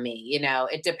from me.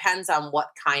 It depends on what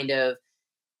kind of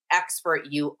expert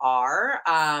you are.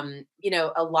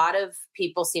 A lot of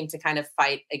people seem to kind of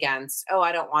fight against, oh,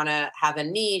 I don't want to have a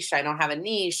niche. I don't have a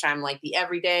niche. I'm like the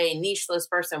everyday nicheless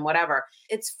person, whatever.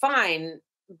 It's fine.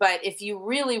 But if you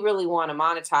really, really want to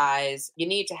monetize, you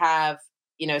need to have,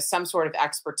 some sort of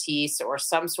expertise or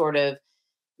some sort of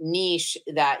niche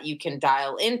that you can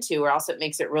dial into, or else it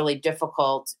makes it really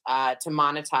difficult to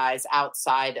monetize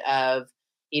outside of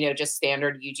just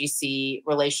standard UGC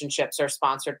relationships or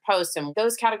sponsored posts. And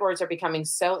those categories are becoming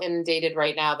so inundated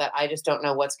right now that I just don't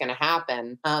know what's going to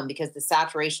happen because the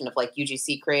saturation of like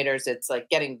UGC creators, it's like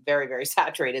getting very, very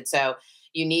saturated. So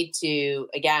you need to,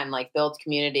 again, like build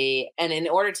community. And in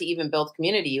order to even build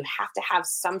community, you have to have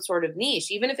some sort of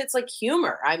niche, even if it's like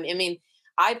humor. I mean,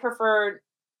 I prefer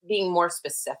being more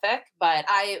specific, but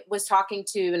I was talking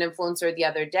to an influencer the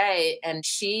other day and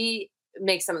she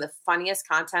makes some of the funniest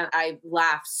content. I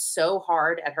laugh so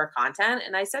hard at her content.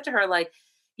 And I said to her, like,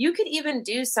 you could even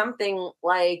do something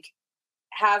like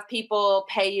have people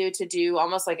pay you to do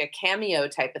almost like a cameo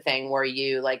type of thing where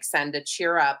you like send a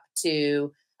cheer up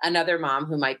to another mom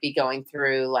who might be going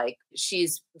through, like,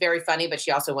 she's very funny, but she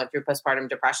also went through postpartum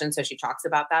depression. So she talks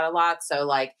about that a lot. So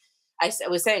like, I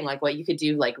was saying like what you could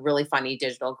do like really funny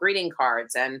digital greeting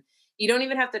cards and you don't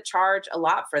even have to charge a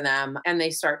lot for them and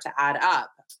they start to add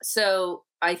up. So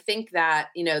I think that,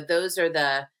 those are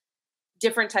the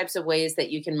different types of ways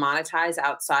that you can monetize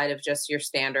outside of just your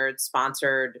standard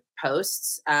sponsored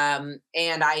posts. And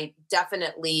I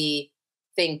definitely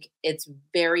think it's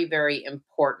very, very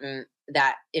important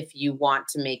that if you want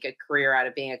to make a career out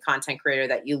of being a content creator,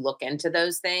 that you look into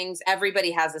those things. Everybody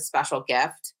has a special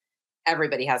gift.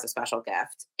 Everybody has a special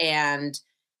gift, and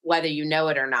whether you know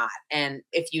it or not. And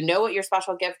if you know what your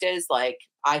special gift is, like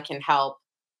I can help,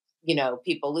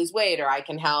 people lose weight, or I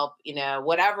can help,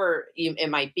 whatever it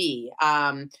might be,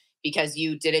 because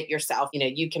you did it yourself.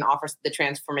 You can offer the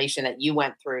transformation that you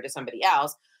went through to somebody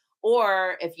else.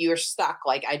 Or if you're stuck,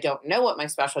 like, I don't know what my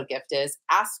special gift is,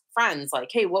 ask friends, like,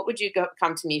 hey, what would you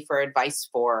come to me for advice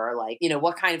for? Or like,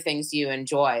 what kind of things do you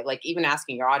enjoy? Like even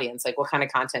asking your audience, like, what kind of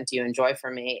content do you enjoy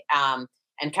from me?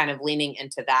 And kind of leaning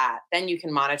into that. Then you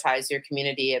can monetize your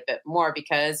community a bit more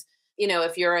because,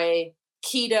 if you're a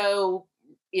keto,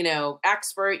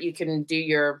 expert, you can do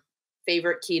your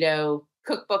favorite keto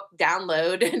cookbook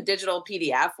download, digital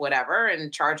PDF, whatever,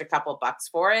 and charge a couple bucks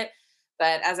for it.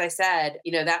 But as I said,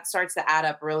 that starts to add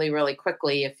up really, really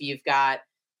quickly if you've got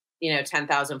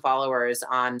 10,000 followers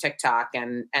on TikTok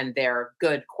and they're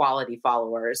good quality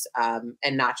followers, and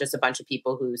not just a bunch of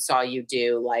people who saw you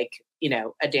do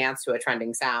a dance to a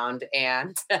trending sound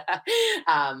and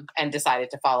and decided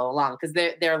to follow along, because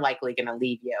they're likely going to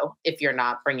leave you if you're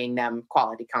not bringing them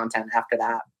quality content after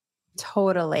that.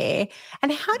 Totally.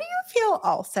 And how do you feel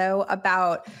also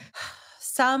about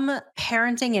some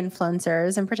parenting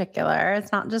influencers in particular?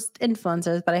 It's not just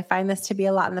influencers, but I find this to be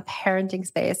a lot in the parenting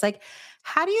space. Like,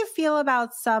 how do you feel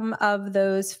about some of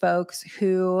those folks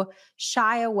who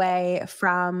shy away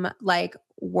from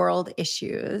world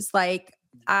issues? Like,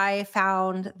 I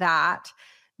found that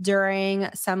during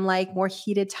some more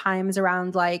heated times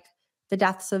around the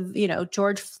deaths of,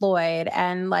 George Floyd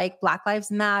and Black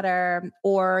Lives Matter,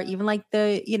 or even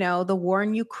the war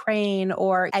in Ukraine,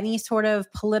 or any sort of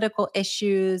political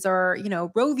issues, or,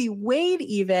 Roe v. Wade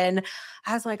even,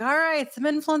 I was like, all right, some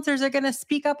influencers are going to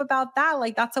speak up about that.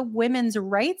 That's a women's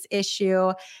rights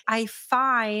issue. I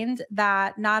find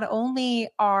that not only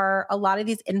are a lot of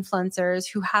these influencers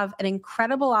who have an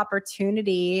incredible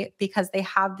opportunity because they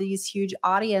have these huge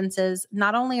audiences,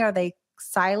 not only are they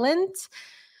silent,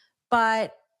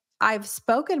 but I've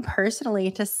spoken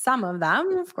personally to some of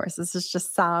them. Of course, this is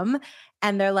just some.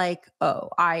 And they're like, oh,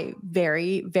 I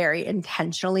very, very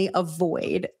intentionally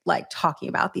avoid talking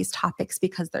about these topics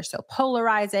because they're so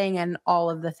polarizing and all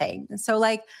of the things. So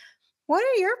what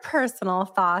are your personal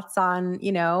thoughts on,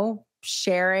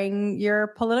 sharing your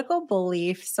political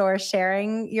beliefs or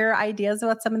sharing your ideas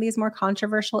about some of these more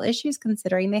controversial issues,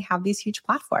 considering they have these huge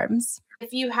platforms?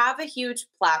 If you have a huge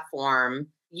platform,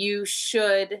 you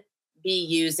should be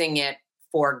using it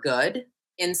for good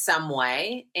in some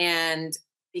way. And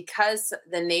because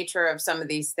the nature of some of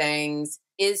these things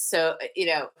is so,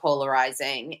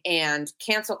 polarizing, and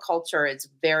cancel culture is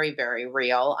very, very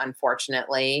real,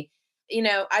 unfortunately,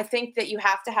 I think that you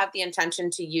have to have the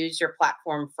intention to use your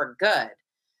platform for good.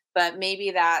 But maybe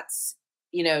that's,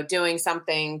 doing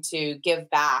something to give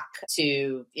back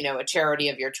to, a charity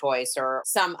of your choice, or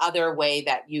some other way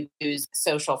that you use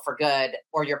social for good,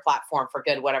 or your platform for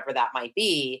good, whatever that might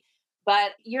be.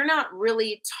 But you're not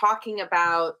really talking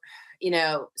about,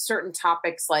 certain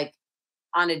topics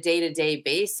on a day-to-day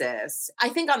basis. I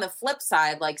think on the flip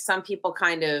side, some people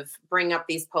kind of bring up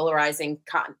these polarizing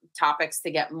topics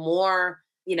to get more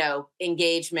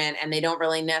engagement, and they don't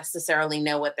really necessarily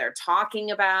know what they're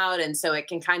talking about. And so it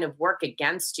can kind of work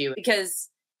against you, because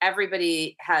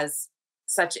everybody has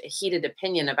such a heated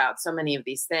opinion about so many of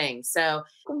these things. So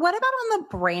what about on the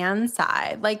brand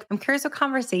side? I'm curious what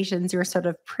conversations you're sort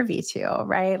of privy to,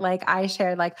 right? I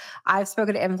shared, I've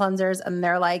spoken to influencers and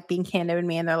they're being candid with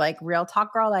me, and they're like, real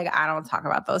talk, girl. I don't talk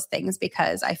about those things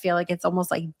because I feel it's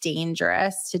almost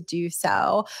dangerous to do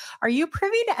so. Are you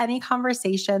privy to any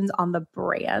conversations on the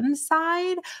brand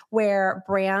side where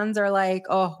brands are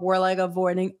oh, we're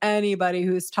avoiding anybody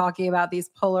who's talking about these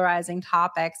polarizing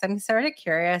topics? I'm sort of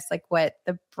curious, what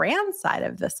the brand side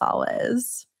of this all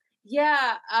is.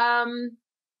 Yeah.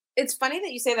 It's funny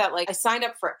that you say that. I signed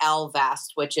up for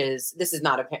Ellevest, this is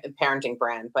not a parenting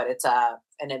brand, but it's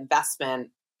an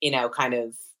investment, kind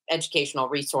of educational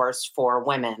resource for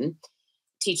women,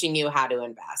 teaching you how to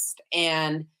invest.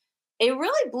 And it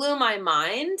really blew my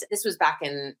mind. This was back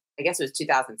in, I guess it was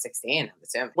 2016, I'm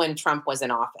assuming, when Trump was in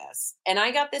office. And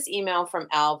I got this email from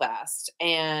Ellevest,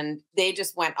 and they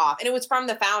just went off. And it was from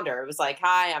the founder. It was like,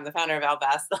 hi, I'm the founder of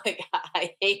Ellevest.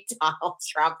 I hate Donald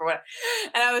Trump or whatever.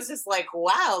 And I was just like,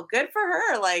 wow, good for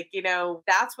her.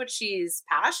 That's what she's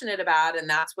passionate about, and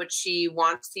that's what she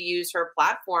wants to use her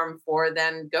platform for.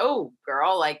 Then go,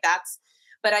 girl.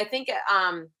 But I think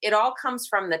it all comes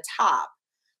from the top.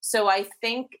 So I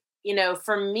think,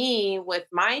 for me with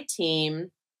my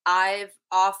team, I've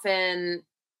often,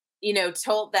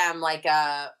 told them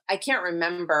I can't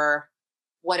remember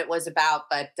what it was about,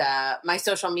 but my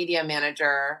social media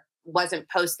manager wasn't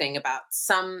posting about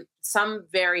some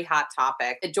very hot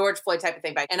topic, the George Floyd type of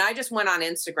thing. And I just went on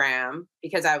Instagram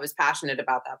because I was passionate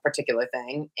about that particular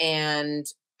thing, and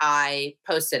I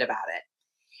posted about it.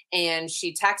 And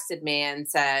she texted me and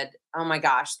said, oh my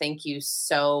gosh, thank you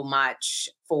so much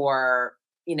for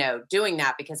doing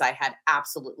that, because I had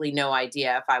absolutely no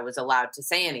idea if I was allowed to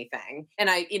say anything. And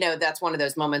that's one of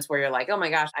those moments where you're like, oh my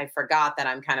gosh, I forgot that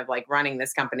I'm kind of running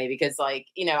this company, because I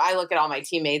look at all my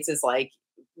teammates as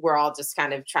we're all just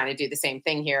kind of trying to do the same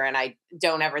thing here. And I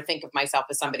don't ever think of myself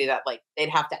as somebody that they'd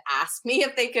have to ask me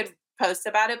if they could post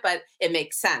about it, but it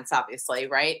makes sense, obviously,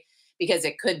 right? because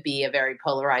it could be a very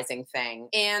polarizing thing.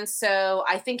 And so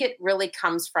I think it really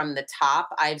comes from the top.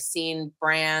 I've seen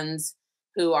brands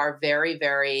who are very,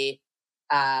 very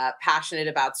passionate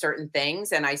about certain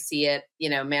things, and I see it,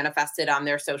 manifested on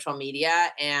their social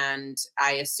media. And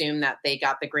I assume that they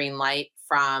got the green light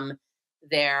from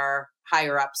their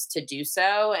higher ups to do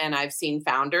so. And I've seen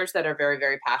founders that are very,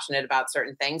 very passionate about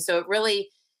certain things. So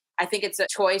I think it's a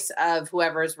choice of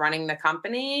whoever's running the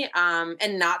company,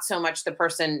 and not so much the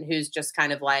person who's just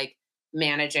kind of like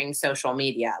managing social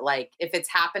media. Like if it's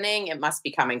happening, it must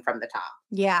be coming from the top.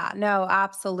 Yeah, no,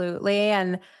 absolutely.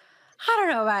 And I don't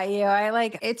know about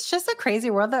you. It's just a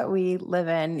crazy world that we live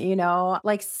in,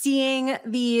 like seeing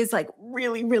these like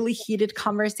really, really heated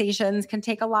conversations can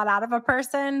take a lot out of a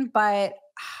person. But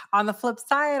on the flip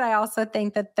side, I also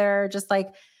think that they're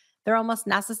almost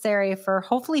necessary for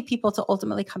hopefully people to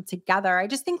ultimately come together. I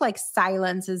just think like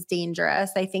silence is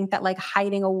dangerous. I think that like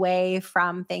hiding away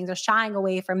from things or shying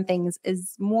away from things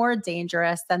is more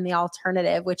dangerous than the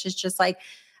alternative, which is just like,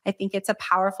 I think it's a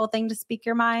powerful thing to speak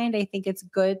your mind. I think it's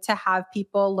good to have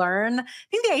people learn. I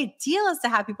think the ideal is to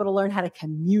have people to learn how to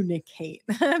communicate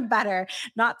better,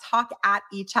 not talk at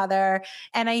each other.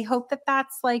 And I hope that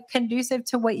that's like conducive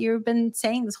to what you've been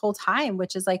saying this whole time,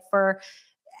 which is like for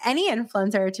any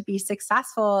influencer to be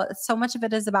successful, so much of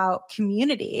it is about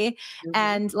community. Mhm.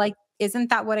 And like,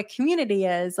 isn't that what a community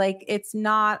is? Like, it's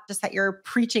not just that you're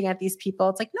preaching at these people.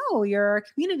 It's like, no, you're a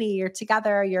community, you're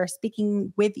together, you're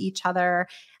speaking with each other,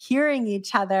 hearing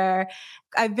each other.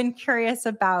 I've been curious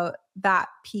about that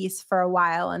piece for a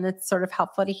while, and it's sort of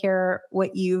helpful to hear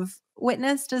what you've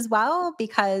witnessed as well,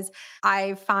 because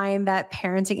I find that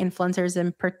parenting influencers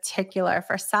in particular,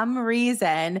 for some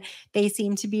reason, they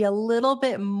seem to be a little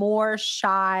bit more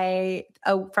shy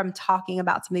from talking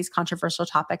about some of these controversial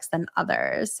topics than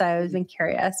others. So I've been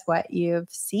curious what you've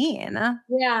seen.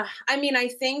 Yeah. I mean, I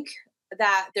think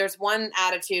that there's one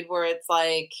attitude where it's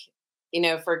like,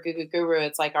 for Goo Goo Guru,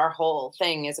 it's like our whole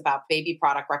thing is about baby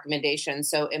product recommendations.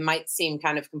 So it might seem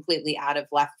kind of completely out of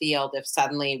left field if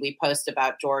suddenly we post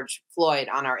about George Floyd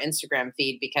on our Instagram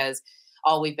feed, because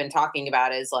all we've been talking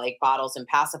about is like bottles and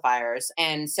pacifiers.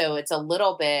 And so it's a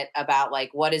little bit about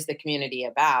like, what is the community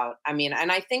about? I mean,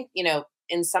 and I think,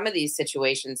 in some of these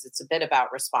situations, it's a bit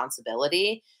about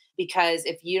responsibility. Because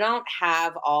if you don't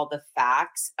have all the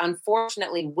facts,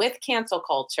 unfortunately, with cancel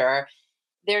culture,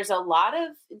 there's a lot of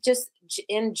just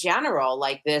in general,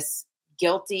 like this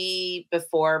guilty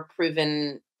before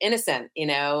proven innocent,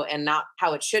 and not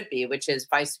how it should be, which is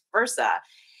vice versa.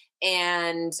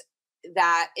 And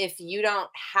that if you don't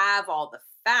have all the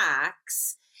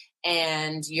facts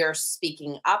and you're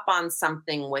speaking up on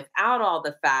something without all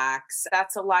the facts,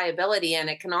 that's a liability. And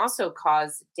it can also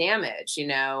cause damage.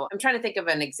 I'm trying to think of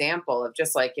an example of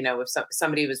just like, if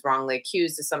somebody was wrongly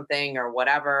accused of something or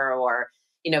whatever, or,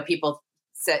 people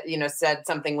said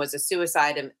something was a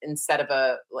suicide instead of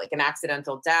an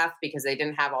accidental death because they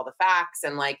didn't have all the facts.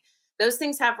 And like those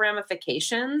things have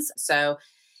ramifications. So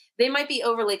they might be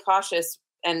overly cautious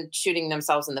and shooting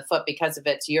themselves in the foot because of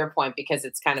it, to your point, because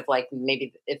it's kind of like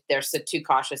maybe if they're so too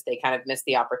cautious, they kind of miss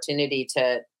the opportunity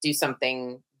to do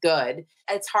something good.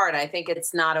 It's hard. I think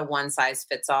it's not a one size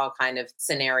fits all kind of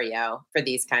scenario for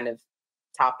these kind of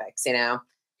topics.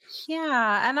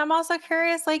 Yeah. And I'm also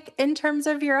curious, like in terms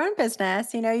of your own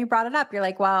business, you brought it up. You're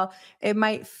like, well, it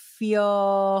might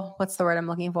feel, what's the word I'm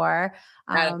looking for?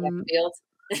 Out of left field.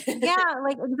 Yeah,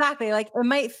 like exactly. Like it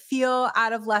might feel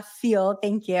out of left field.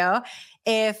 Thank you.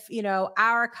 If,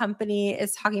 our company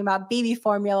is talking about baby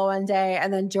formula one day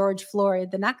and then George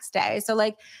Floyd the next day. So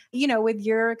like, with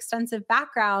your extensive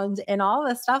background and all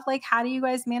this stuff, like how do you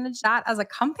guys manage that as a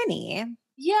company?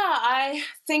 Yeah, I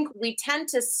think we tend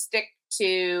to stick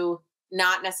to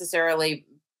not necessarily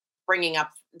bringing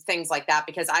up things like that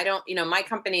because I don't, my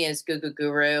company is Goo Goo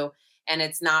Guru and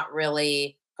it's not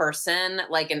really person,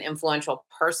 like an influential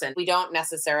person. We don't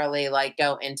necessarily like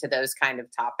go into those kind of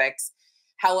topics.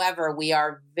 However, we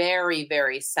are very,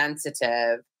 very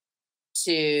sensitive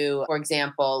to, for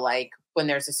example, like when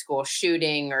there's a school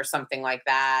shooting or something like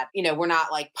that, we're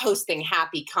not like posting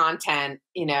happy content,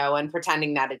 and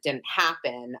pretending that it didn't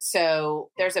happen. So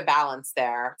there's a balance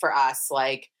there for us.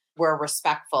 Like we're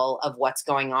respectful of what's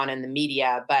going on in the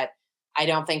media, but I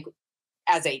don't think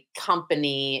as a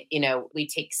company, we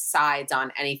take sides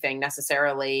on anything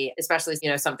necessarily, especially,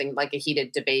 something like a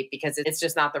heated debate, because it's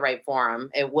just not the right forum.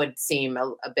 It would seem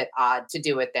a bit odd to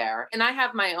do it there. And I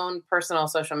have my own personal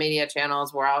social media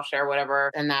channels where I'll share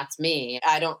whatever, and that's me.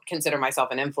 I don't consider myself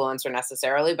an influencer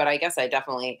necessarily, but I guess I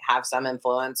definitely have some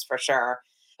influence for sure.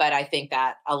 But I think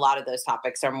that a lot of those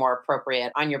topics are more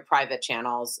appropriate on your private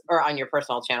channels or on your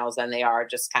personal channels than they are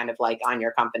just kind of like on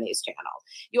your company's channel.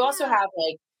 You also have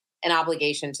like an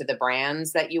obligation to the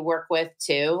brands that you work with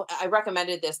too. I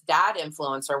recommended this dad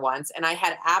influencer once, and I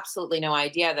had absolutely no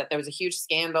idea that there was a huge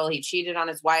scandal. He cheated on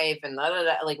his wife and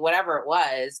like whatever it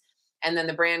was. And then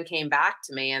the brand came back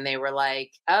to me and they were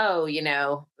like, oh,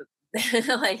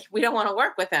 like, we don't want to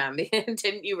work with him.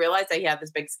 Didn't you realize that he had this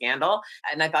big scandal?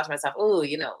 And I thought to myself,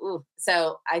 ooh.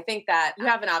 So I think that you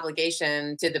have an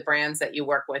obligation to the brands that you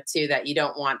work with too, that you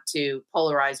don't want to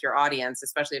polarize your audience,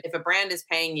 especially if a brand is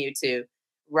paying you to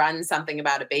run something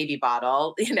about a baby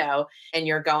bottle, and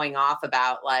you're going off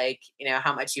about like,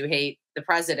 how much you hate the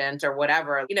president or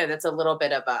whatever, that's a little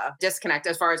bit of a disconnect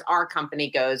as far as our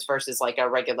company goes versus like a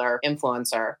regular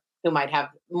influencer who might have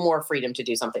more freedom to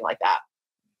do something like that.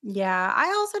 Yeah. I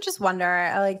also just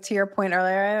wonder, like to your point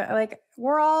earlier, like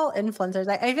we're all influencers.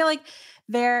 I feel like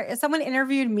someone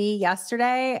interviewed me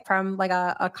yesterday from like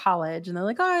a college and they're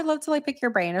like, oh, I'd love to like pick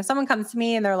your brain. If someone comes to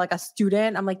me and they're like a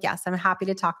student, I'm like, yes, I'm happy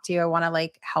to talk to you. I want to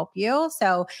like help you.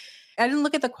 So I didn't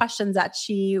look at the questions that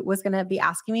she was going to be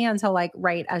asking me until like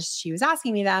right as she was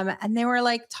asking me them. And they were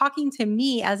like talking to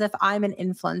me as if I'm an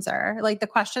influencer. Like the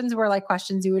questions were like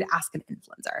questions you would ask an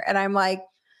influencer. And I'm like,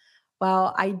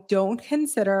 well, I don't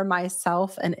consider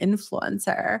myself an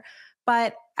influencer,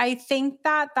 but I think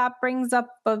that brings up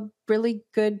a really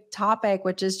good topic,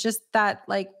 which is just that,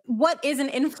 like, what is an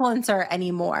influencer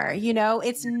anymore?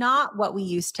 It's not what we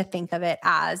used to think of it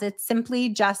as. It's simply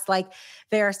just like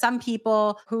there are some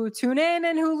people who tune in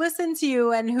and who listen to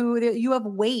you and who you have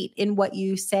weight in what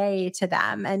you say to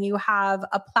them. And you have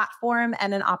a platform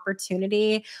and an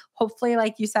opportunity. Hopefully,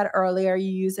 like you said earlier,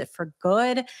 you use it for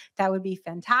good. That would be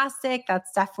fantastic.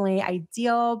 That's definitely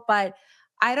ideal. But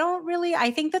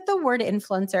I think that the word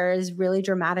influencer is really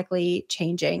dramatically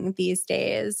changing these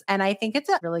days. And I think it's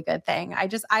a really good thing.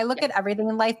 I look at everything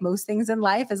in life, most things in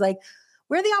life is like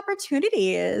where the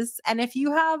opportunity is. And if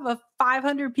you have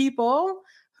 500 people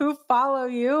who follow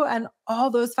you and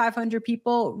all those 500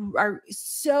 people are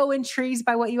so intrigued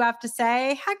by what you have to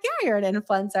say, heck yeah, you're an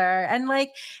influencer.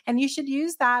 And you should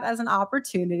use that as an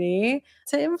opportunity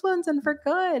to influence and for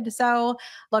good. So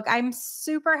look, I'm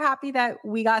super happy that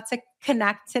we got to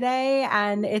connect today.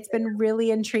 And it's been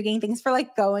really intriguing. Thanks for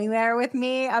like going there with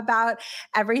me about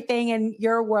everything in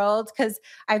your world, because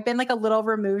I've been like a little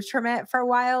removed from it for a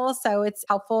while. So it's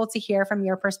helpful to hear from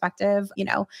your perspective,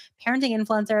 parenting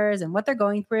influencers and what they're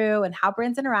going through and how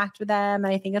brands interact with them.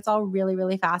 And I think it's all really,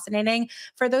 really fascinating.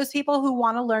 For those people who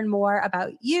want to learn more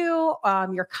about you,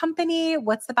 your company,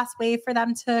 what's the best way for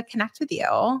them to connect with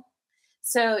you?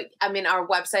 So, our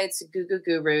website's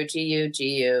GuGuGuru,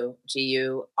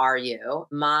 GuGuGuru.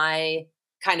 My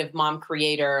kind of mom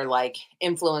creator, like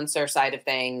influencer side of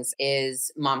things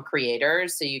is Mom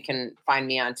Creators. So you can find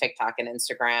me on TikTok and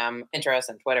Instagram, Pinterest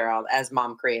and Twitter as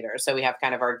Mom Creators. So we have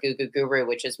kind of our GuGuGuru,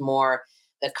 which is more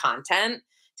the content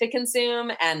to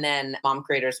consume. And then Mom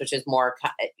Creators, which is more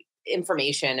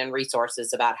information and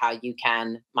resources about how you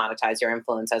can monetize your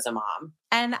influence as a mom.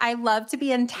 And I love to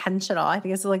be intentional. I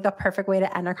think this is like the perfect way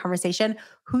to end our conversation.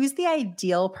 Who's the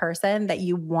ideal person that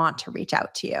you want to reach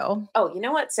out to you? Oh, you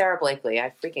know what? Sarah Blakely.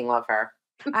 I freaking love her.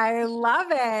 I love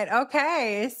it.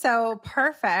 Okay. So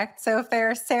perfect. So if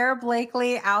there's Sarah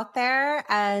Blakely out there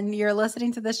and you're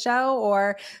listening to the show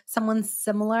or someone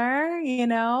similar,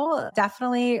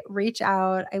 definitely reach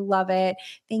out. I love it.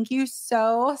 Thank you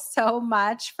so, so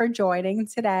much for joining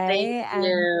today. Thank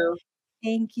you.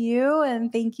 Thank you.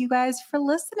 And thank you guys for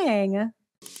listening.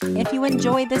 If you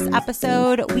enjoyed this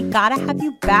episode, we gotta have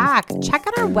you back. Check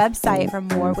out our website for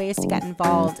more ways to get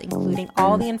involved, including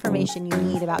all the information you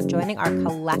need about joining our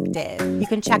collective. You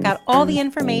can check out all the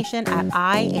information at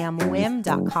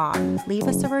iamwim.com. Leave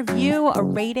us a review, a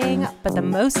rating, but the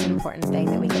most important thing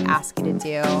that we can ask you to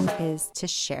do is to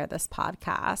share this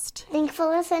podcast. Thanks for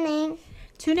listening.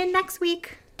 Tune in next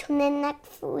week. Tune in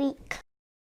next week.